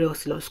cathode ray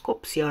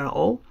oscilloscope,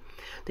 CRO.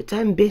 The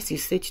time base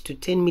is set to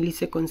 10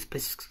 milliseconds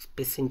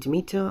per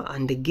centimeter,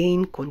 and the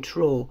gain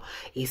control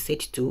is set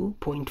to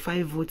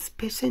 0.5 volts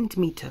per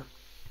centimeter.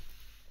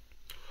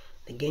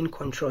 The gain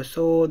control.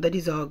 So that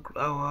is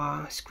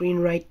our screen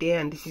right there,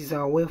 and this is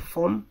our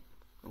waveform.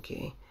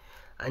 Okay,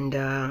 and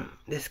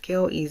the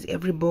scale is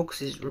every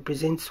box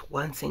represents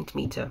 1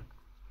 centimeter,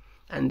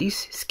 and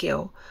this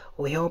scale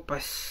will help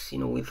us,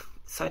 with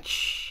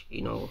such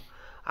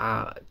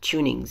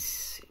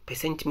tunings per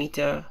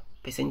centimeter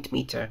per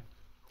centimeter.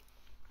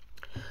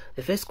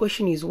 The first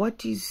question is,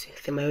 what is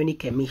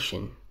thermionic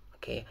emission?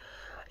 Okay,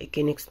 You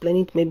can explain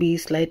it maybe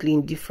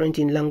slightly different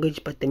in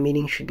language, but the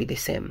meaning should be the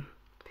same.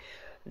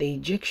 The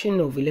ejection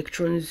of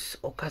electrons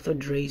or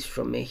cathode rays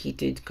from a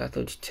heated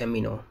cathode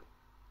terminal.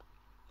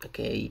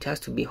 Okay, it has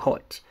to be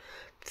hot,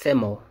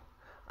 thermal,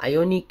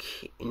 ionic,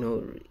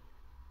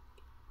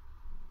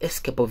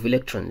 escape of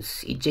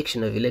electrons,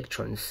 ejection of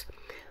electrons,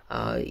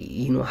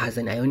 has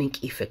an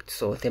ionic effect,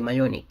 so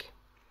thermionic.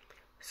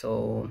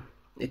 So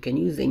you can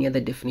use any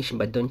other definition,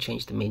 but don't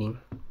change the meaning.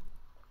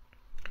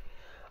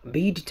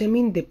 B,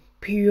 determine the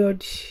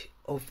period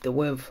of the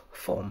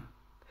waveform.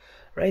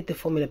 Write the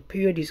formula.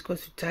 Period is equal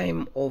to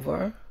time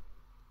over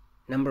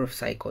number of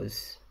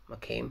cycles.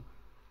 Okay,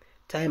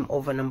 time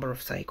over number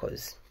of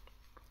cycles.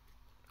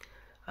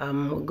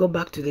 We'll go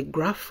back to the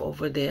graph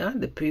over there,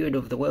 the period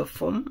of the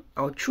waveform.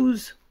 I'll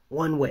choose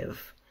one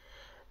wave.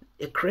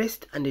 A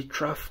crest and a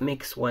trough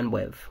makes one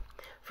wave.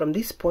 From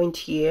this point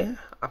here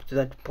up to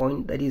that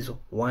point, that is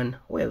one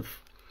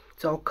wave.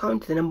 So I'll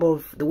count the number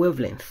of the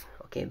wavelength.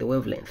 Okay, the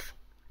wavelength.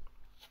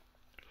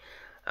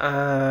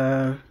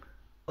 Or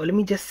let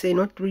me just say,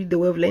 not read the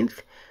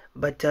wavelength,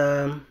 but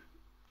they're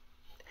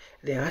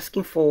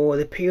asking for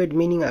the period,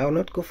 meaning I'll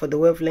not go for the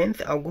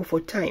wavelength, I'll go for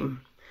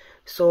time.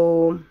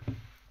 So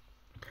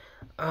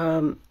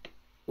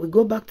we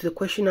go back to the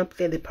question up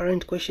there, the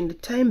parent question. The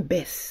time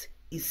base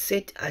is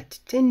set at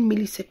 10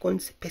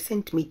 milliseconds per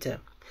centimeter,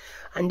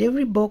 and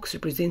every box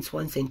represents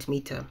 1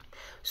 centimeter.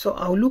 So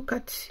I'll look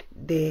at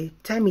the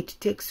time it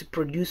takes to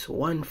produce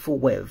one full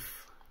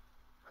wave.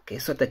 Okay,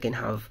 so that I can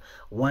have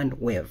one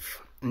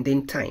wave, and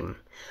then time,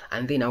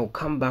 and then I'll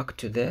come back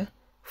to the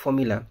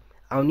formula.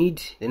 I'll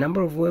need the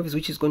number of waves,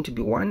 which is going to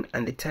be 1,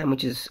 and the time,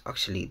 which is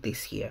actually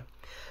this here.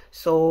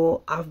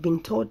 So I've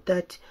been taught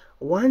that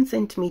 1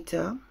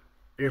 centimeter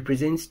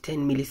represents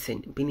 10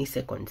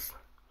 milliseconds.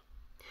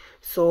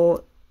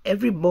 So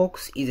every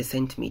box is a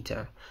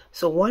centimeter.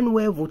 So one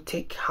wave would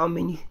take how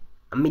many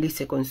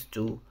milliseconds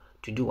to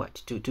do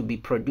what? To be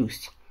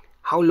produced?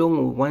 How long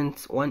will one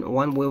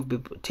wave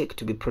take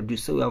to be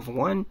produced? So we have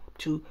 1,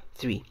 2,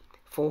 3,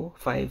 4,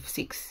 5,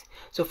 6.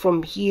 So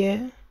from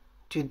here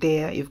to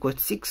there, you've got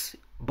 6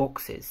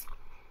 boxes,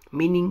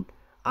 meaning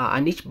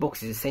and each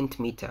box is a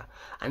centimeter.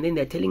 And then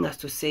they're telling us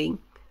to say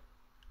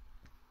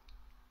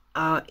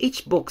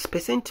each box per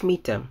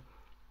centimeter,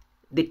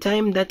 the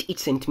time that each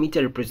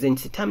centimeter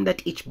represents, the time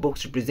that each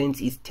box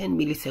represents is 10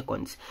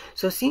 milliseconds.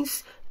 So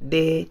since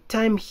the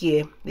time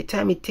here, the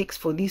time it takes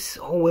for this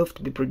whole wave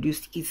to be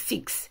produced is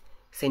 6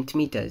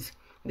 centimeters,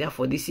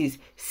 therefore this is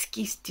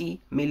 60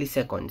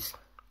 milliseconds.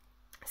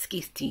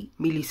 60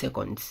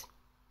 milliseconds.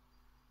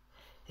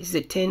 This is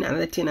a 10,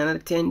 another 10, another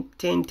 10,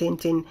 10, 10,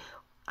 10.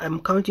 I'm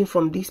counting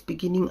from this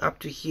beginning up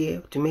to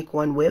here to make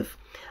one wave,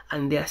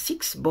 and there are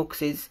 6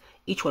 boxes.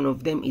 Each one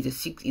of them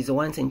is a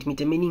 1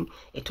 centimeter, meaning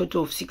a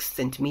total of 6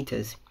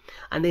 centimeters.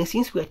 And then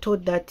since we are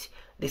told that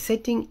the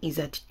setting is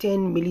at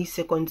 10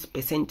 milliseconds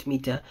per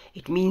centimeter,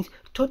 it means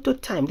total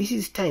time, this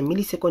is time,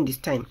 millisecond is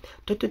time,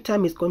 total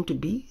time is going to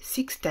be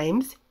 6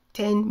 times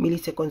 10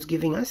 milliseconds,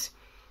 giving us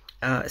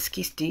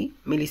 60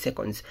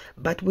 milliseconds.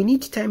 But we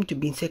need time to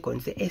be in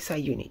seconds, the SI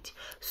unit.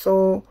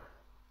 So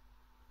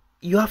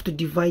you have to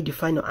divide the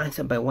final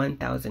answer by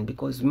 1000,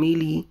 because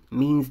milli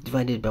means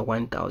divided by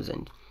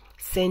 1000.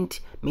 Cent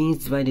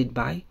means divided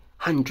by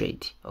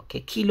 100.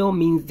 Okay, kilo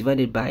means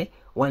divided by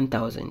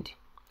 1000.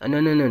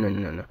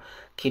 No.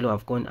 Kilo,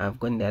 I've gone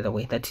the other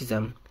way. That is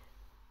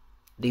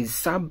there's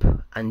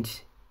sub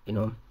and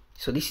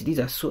so these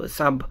are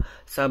sub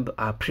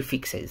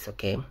prefixes.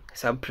 Okay,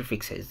 sub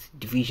prefixes,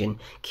 division.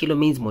 Kilo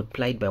means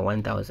multiplied by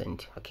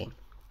 1000. Okay,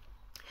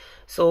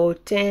 so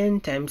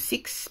 10 times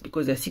 6,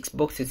 because there are 6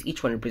 boxes,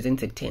 each one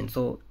represents a 10,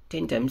 so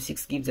 10 times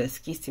 6 gives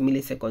us 60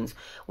 milliseconds.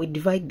 We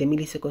divide the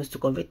milliseconds to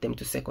convert them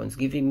to seconds,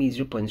 giving me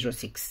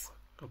 0.06.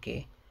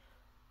 okay,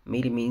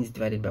 milli means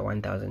divided by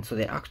 1000, so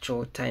the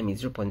actual time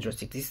is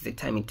 0.06. This is the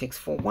time it takes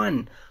for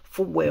one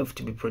full wave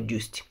to be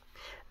produced.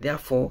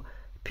 Therefore,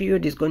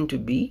 period is going to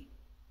be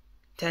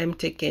time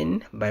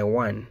taken by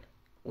 1,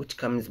 which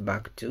comes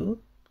back to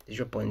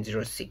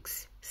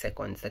 0.06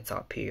 seconds. That's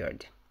our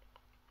period.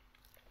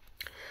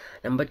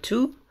 Number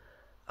 2,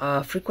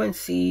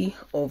 frequency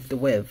of the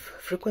wave.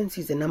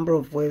 Frequency is the number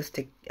of waves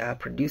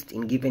produced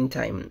in given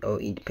time, or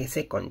per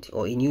second,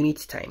 or in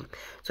unit time.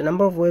 So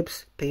number of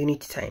waves per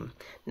unit time.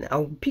 Now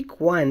I'll pick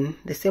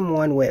the same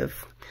one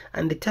wave,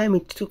 and the time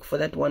it took for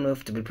that one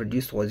wave to be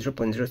produced was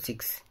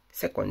 0.06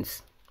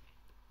 seconds.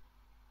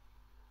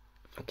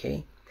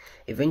 Okay,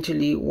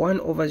 eventually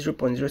 1 over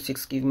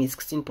 0.06 gives me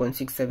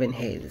 16.67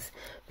 hertz.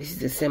 This is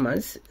the same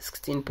as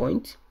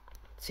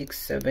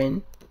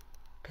 16.67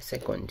 per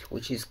second,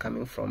 which is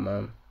coming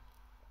from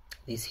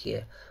this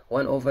here.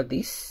 1 over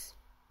this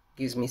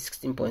gives me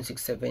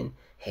 16.67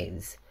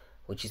 hertz,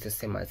 which is the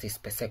same as this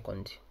per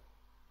second.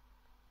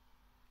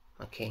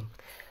 Okay,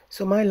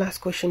 so my last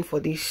question for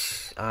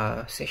this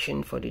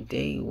session for the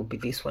day will be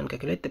this one.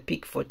 Calculate the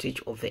peak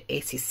voltage of the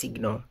AC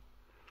signal.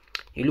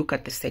 You look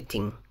at the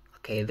setting,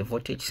 okay, the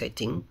voltage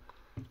setting,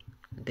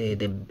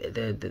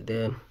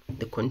 the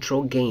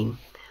control gain.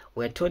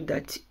 We're told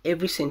that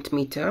every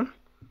centimeter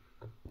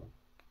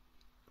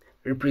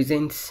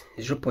represents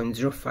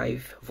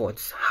 0.05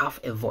 volts, half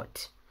a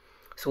volt.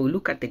 So we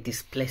look at the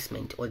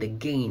displacement or the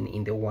gain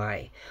in the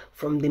y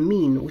from the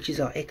mean, which is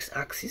our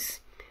x-axis.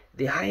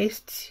 The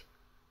highest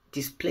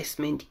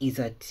displacement is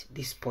at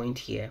this point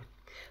here.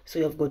 So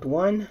you've got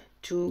 1,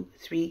 2,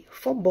 3,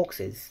 4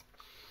 boxes,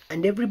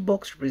 and every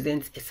box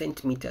represents a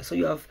centimeter. So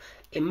you have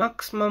a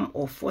maximum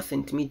of 4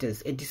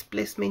 centimeters, a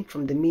displacement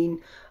from the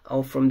mean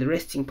or from the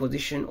resting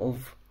position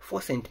of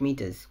 4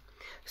 centimeters.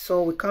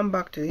 So we come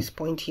back to this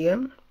point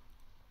here.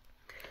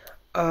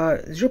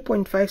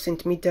 0.5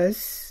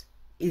 centimeters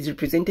is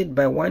represented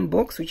by one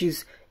box, which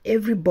is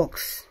every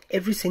box,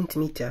 every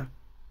centimeter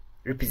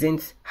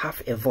represents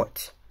half a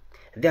volt.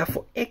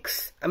 Therefore,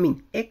 x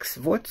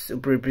volts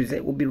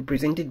will be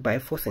represented by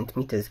 4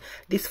 centimeters.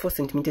 This 4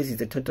 centimeters is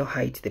the total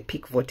height, the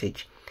peak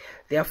voltage.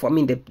 Therefore,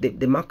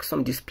 the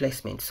maximum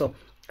displacement. So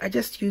I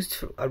just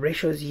used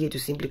ratios here to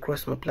simply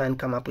cross multiply and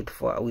come up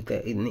with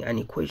an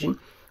equation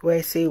where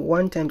I say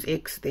 1 times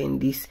x, then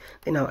this,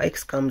 then our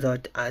x comes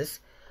out as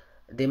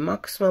the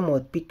maximum or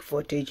peak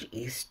voltage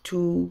is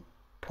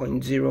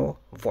 2.0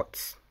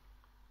 volts.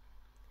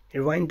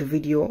 Rewind the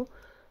video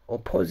or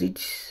pause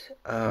it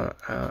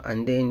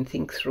and then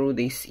think through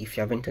this if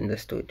you haven't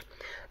understood.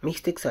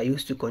 Mistakes are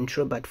used to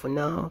control, but for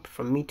now,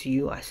 from me to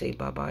you, I say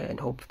bye bye and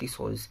hope this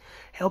was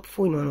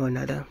helpful in one or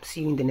another.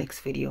 See you in the next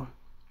video.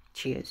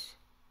 Cheers.